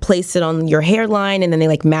 they place it on your hairline and then they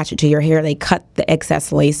like match it to your hair. They cut the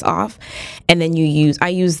excess lace off. And then I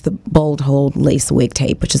use the Bold Hold lace wig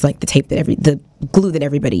tape, which is like the tape the glue that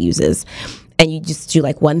everybody uses. And you just do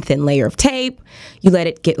like one thin layer of tape. You let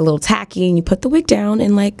it get a little tacky and you put the wig down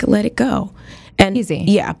and like let it go. And easy.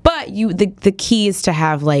 Yeah, but the key is to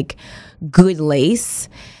have like good lace,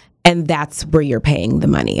 and that's where you're paying the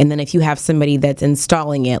money. And then if you have somebody that's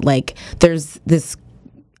installing it, like there's this,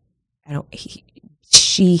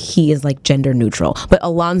 he is like gender neutral, but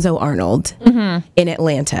Alonzo Arnold in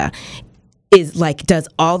Atlanta is like does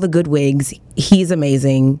all the good wigs. He's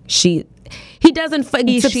amazing. He doesn't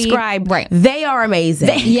subscribe. Right. They are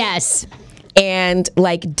amazing. Yes. And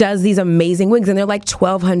like does these amazing wigs, and they're like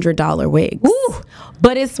 $1,200 wigs. Ooh.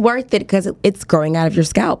 But it's worth it because it's growing out of your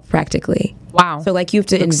scalp practically. Wow. So like you have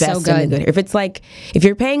to Looks invest so in the good. If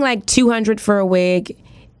you're paying like $200 for a wig,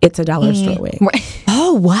 it's a dollar store wig.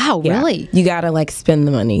 Oh, wow. Yeah. Really? You gotta like spend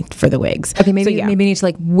the money for the wigs. Okay, maybe you need to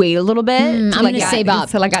like wait a little bit. I'm gonna save up.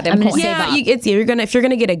 Until I got them I'm gonna points. save up. If you're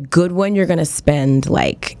gonna get a good one, you're gonna spend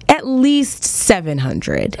like at least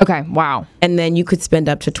 $700. Okay, wow. And then you could spend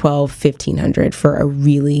up to $1,200-$1,500 for a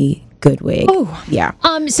really good wig. Yeah.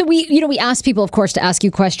 So we asked people, of course, to ask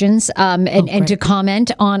you questions and to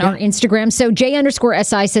comment on our Instagram. So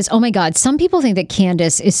J_SI says, "Oh my God, some people think that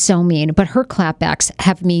Candiace is so mean, but her clapbacks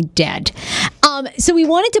have me dead." So we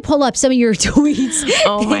wanted to pull up some of your tweets.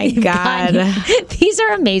 Oh my God. These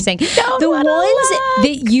are amazing. The ones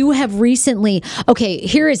that you have recently. Okay,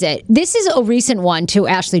 here is it. This is a recent one to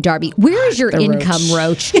Ashley Darby. Where is your income,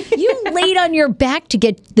 Roach? You laid on your back to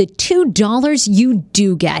get the $2 you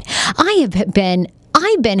do get. I've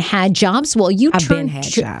been had jobs. Well, you I've been turned had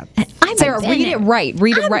jobs. Sarah, read it right.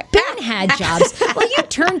 Read it right. Been had jobs. Well, you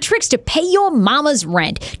turned tricks to pay your mama's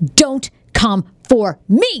rent. Don't come for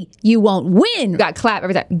me. You won't win. You got clap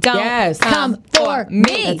every time. Don't Yes. Come for me.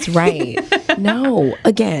 That's right. No,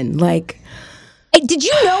 again, like. Hey, did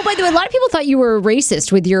you know, by the way, a lot of people thought you were a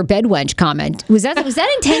racist with your bed wench comment. Was that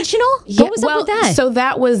intentional? What was up with that? So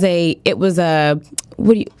that was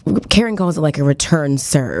Karen calls it like a return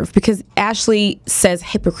serve, because Ashley says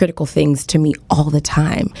hypocritical things to me all the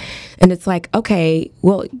time. And it's like, okay,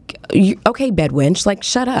 well, okay, bedwench, like,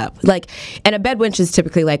 shut up. Like, and a bedwench is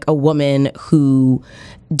typically like a woman who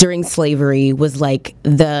during slavery was like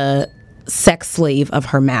the sex slave of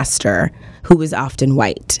her master, who was often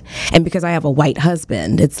white. And because I have a white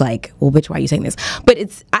husband, it's like, well, bitch, why are you saying this? But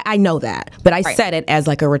I know that. But I said it as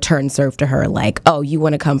like a return serve to her, like, oh, you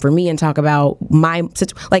want to come for me and talk about my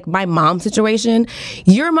mom's situation?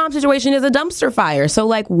 Your mom's situation is a dumpster fire. So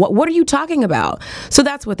like, what are you talking about? So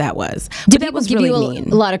that's what that was. Did that was people really give you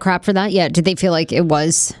mean. a lot of crap for that? Yeah. Did they feel like it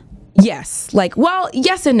was? Yes. Like, well,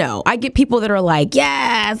 yes and no. I get people that are like,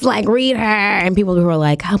 yes, like, read her. And people who are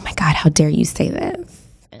like, oh my God, how dare you say this?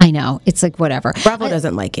 I know. It's like, whatever. Bravo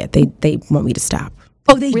doesn't like it. They want me to stop.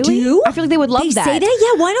 Oh, they do? I feel like they would love that. They say that?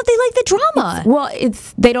 Yeah. Why don't they like the drama?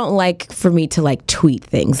 Well, they don't like for me to like tweet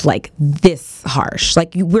things like this harsh.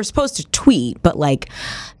 Like, we're supposed to tweet, but like,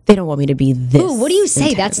 they don't want me to be this. Ooh, what do you say?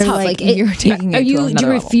 intense. That's They're tough. like, you're taking it to do you another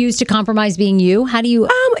level. refuse to compromise being you? How do you?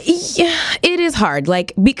 yeah, it is hard.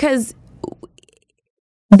 Like, because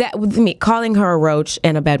that with me calling her a roach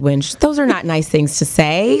and a bedwench, those are not nice things to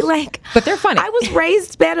say. Like, But they're funny. I was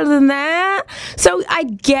raised better than that, so I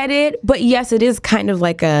get it. But yes, it is kind of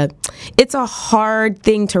like it's a hard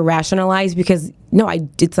thing to rationalize, because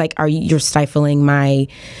it's like, you're stifling my,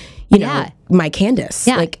 my Candiace.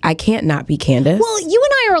 Yeah. Like, I can't not be Candiace. Well, you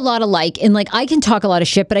and I are a lot alike, and like I can talk a lot of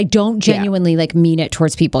shit, but I don't genuinely like mean it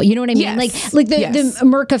towards people. You know what I mean? Yes. Like the Yes.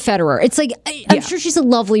 Merca Federer. It's like I'm sure she's a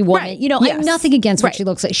lovely woman. Right. You know, I have Yes. nothing against what Right. she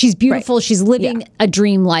looks like. She's beautiful. Right. She's living a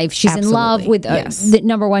dream life. She's in love with Yes. the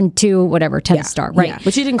number 1, 2, whatever tennis star. Right. Yeah.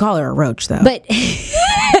 But you didn't call her a roach, though. But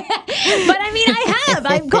I mean, I have.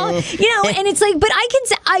 I've called, and it's like, but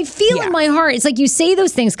I feel in my heart, it's like you say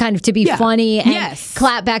those things kind of to be funny and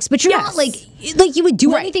clapbacks, but you're not like you would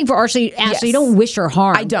do anything for Ashley. You don't wish her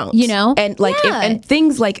harm. I don't. And like, and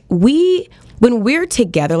things like when we're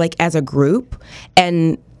together, like as a group,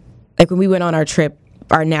 and like when we went on our trip,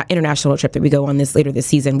 our international trip that we go on later this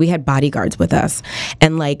season, we had bodyguards with us,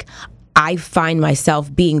 and like, I find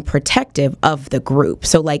myself being protective of the group.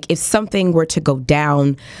 So like, if something were to go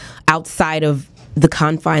down outside of the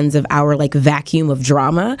confines of our like vacuum of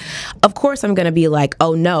drama, of course I'm going to be like,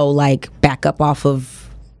 oh no, like, back up off of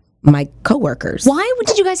my coworkers. Why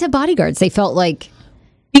did you guys have bodyguards? They felt like...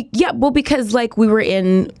 Yeah, well, because like we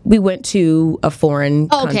went to a foreign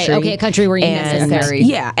country. Okay, a country where you necessary.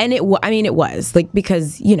 Yeah, and it was like,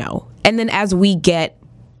 because, and then as we get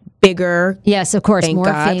bigger, yes, of course, thank more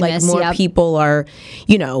God, famous, like more people are,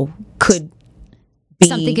 could be,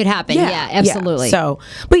 something could happen. Yeah, absolutely. Yeah. So,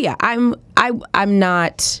 but yeah, I'm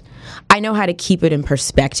not. I know how to keep it in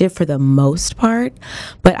perspective for the most part,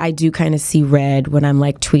 but I do kind of see red when I'm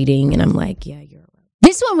like tweeting and I'm like, yeah, you're right.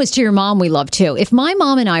 This one was to your mom, we love too. If my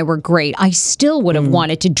mom and I were great, I still would have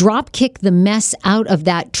wanted to drop kick the mess out of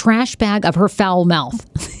that trash bag of her foul mouth.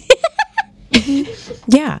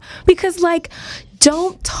 Yeah, because like,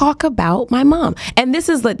 don't talk about my mom. And this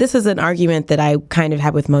is an argument that I kind of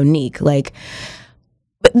had with Monique. Like,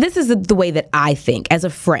 but this is the way that I think as a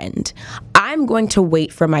friend. I'm going to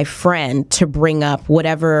wait for my friend to bring up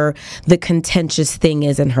whatever the contentious thing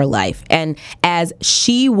is in her life. And as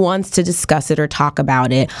she wants to discuss it or talk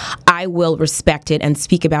about it, I will respect it and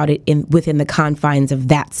speak about it within the confines of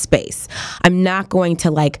that space. I'm not going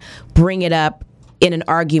to like bring it up in an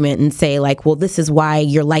argument and say like, well, this is why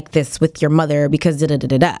you're like this with your mother because da da da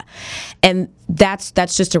da da. And that's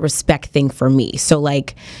just a respect thing for me. So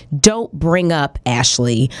like, don't bring up,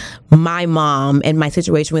 Ashley, my mom and my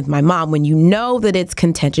situation with my mom when you know that it's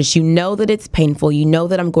contentious, you know that it's painful, you know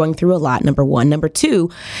that I'm going through a lot, number one. Number two,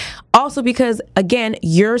 also because, again,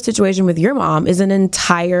 your situation with your mom is an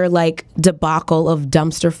entire like debacle of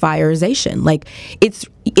dumpster fireization. Like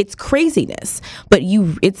it's craziness, but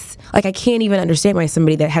it's like, I can't even understand why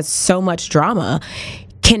somebody that has so much drama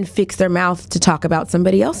can fix their mouth to talk about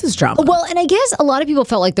somebody else's drama. Well, and I guess a lot of people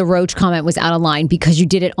felt like the roach comment was out of line because you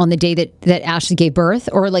did it on the day that Ashley gave birth,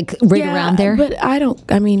 or like around there. But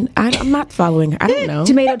I'm not following her. I don't know.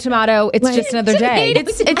 Tomato. It's just another day.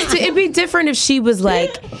 It'd be different if she was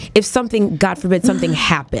like, if something, God forbid, something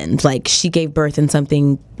happened, like she gave birth and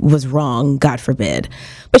something was wrong, God forbid.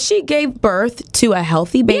 But she gave birth to a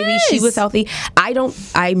healthy baby. Yes. She was healthy.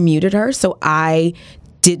 I muted her, so I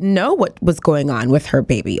didn't know what was going on with her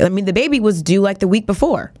baby. I mean, the baby was due like the week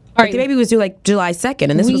before. Like, the baby was due like July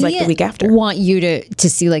 2nd, and this was like the week after. We want you to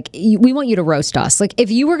see, like, we want you to roast us. Like,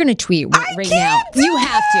 if you were going to tweet right now, you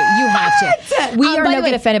have to. We are not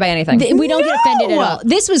get offended by anything. We don't get offended at all.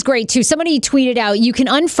 This was great, too. Somebody tweeted out, you can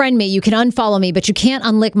unfriend me, you can unfollow me, but you can't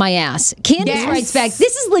unlick my ass. Candiace writes back,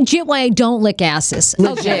 this is legit why I don't lick asses.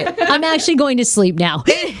 Legit. Okay. I'm actually going to sleep now.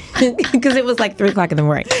 Because it was like 3 o'clock in the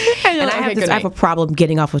morning. And I have a problem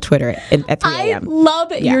getting off of Twitter at 3 a.m. I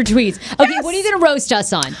love your tweets. Okay, what are you going to roast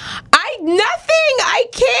us on? Nothing. I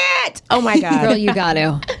can't. Oh my God. Girl, you got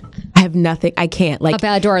to. I have nothing. I can't. Like, how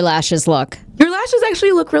bad do our lashes look? Your lashes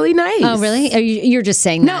actually look really nice. Oh, really? You're just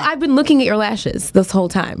saying that? No, I've been looking at your lashes this whole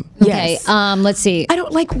time. Okay, Yes. let's see. I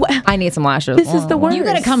don't like what. I need some lashes. This is the worst. You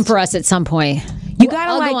got to come for us at some point. You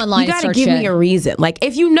gotta I'll go online you and gotta search give it. me a reason. Like,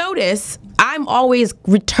 if you notice, I'm always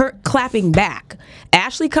clapping back.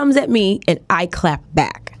 Ashley comes at me and I clap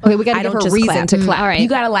back. Okay, we gotta give her a reason to clap. All right. You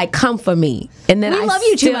gotta like come for me, and then We I love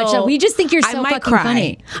you too much, though. We just think you're so I might fucking cry.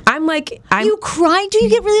 funny. I'm like, You cry? Do you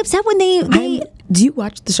get really upset when they... Do you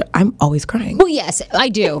watch the show? I'm always crying. Well, yes, I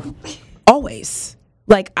do. Always.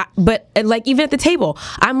 Like, but like even at the table,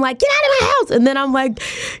 I'm like, get out of my house, and then I'm like,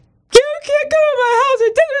 you can't come in my house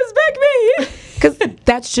and disrespect me, because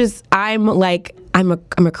that's just I'm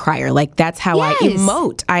a crier. Like, that's how I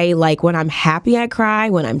emote. I like, when I'm happy, I cry.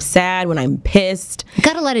 When I'm sad, when I'm pissed, You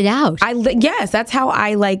gotta let it out. yes, that's how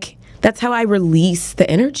I like. That's how I release the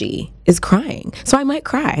energy, is crying. So I might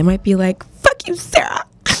cry. I might be like, fuck you, Sarah.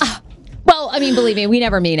 Well, I mean, believe me, we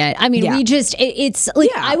never mean it. I mean, we just, it's like,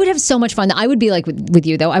 I would have so much fun. I would be like with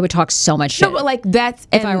you, though. I would talk so much shit. No, but like, that's...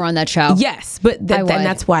 If I were on that show. Yes, but I and would.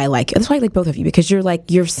 that's why I like it. That's why I like both of you, because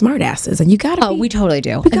you're smart asses, and you gotta Oh, we totally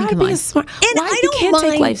do. You gotta be a smart... And why? I You don't can't take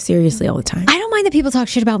mind- life seriously all the time. I don't mind that people talk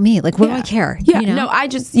shit about me. Like, what do I care? Yeah, You know? no,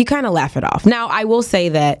 you kind of laugh it off. Now, I will say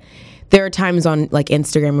that there are times on like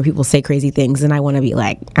Instagram where people say crazy things, and I want to be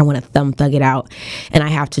like, I want to thug it out, and I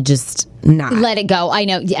have to just not let it go. I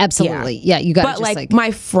know, absolutely. Yeah, you got to But just like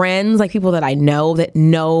my friends, like people that I know that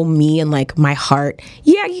know me and like my heart,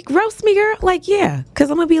 yeah, you roast me, girl. Like, yeah,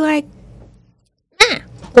 because I'm gonna be like,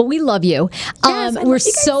 well, we love you. Yes, I We're love you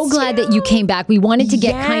so guys glad too. that you came back. We wanted to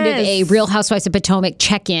get kind of a Yes. Real Housewives of Potomac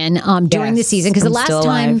check-in during the Yes, season, because the I'm last still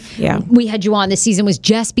time alive. Yeah. we had you on, the season was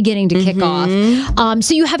just beginning to kick off.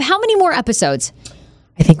 So you have how many more episodes?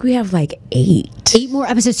 I think we have like 8. 8 more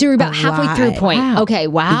episodes. So you're about halfway through lot. point. Wow. Okay,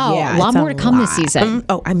 wow. Yeah, a lot it's more to come this lot. season.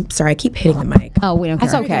 Oh, I'm sorry. I keep hitting the mic. Oh, we don't care.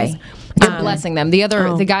 That's okay. You're blessing them. The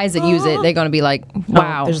guys that use it, they're going to be like,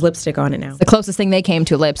 wow. Oh, there's lipstick on it now. The closest thing they came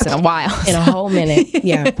to lips in a while. In a whole minute.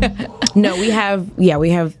 Yeah. No, we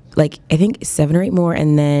have like, I think 7 or 8 more,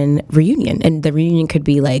 and then reunion. And the reunion could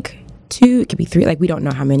be like 2, it could be 3. Like, we don't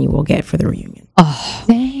know how many we'll get for the reunion.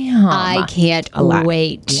 Damn. I can't lot.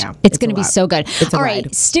 wait. Yeah, it's it's going a to be lot. so good. It's a All right,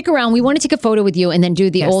 ride. stick around. We want to take a photo with you and then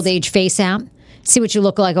do the old age face app. See what you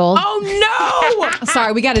look like old. Oh, no!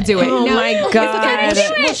 Sorry, we got to do it. Oh, my It's God.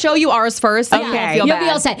 okay. We'll show you ours first. Okay. You'll be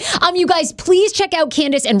all set. You guys, please check out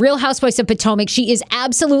Candiace and Real Housewives of Potomac. She is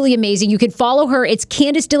absolutely amazing. You can follow her. It's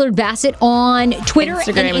Candiace Dillard Bassett on Twitter and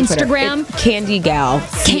Instagram. It's Candy Gal.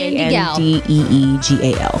 Candy Gal.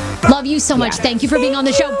 Candeegal. Love you so much. Thank you for being on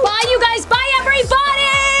the show. Bye, you guys. Bye, everybody.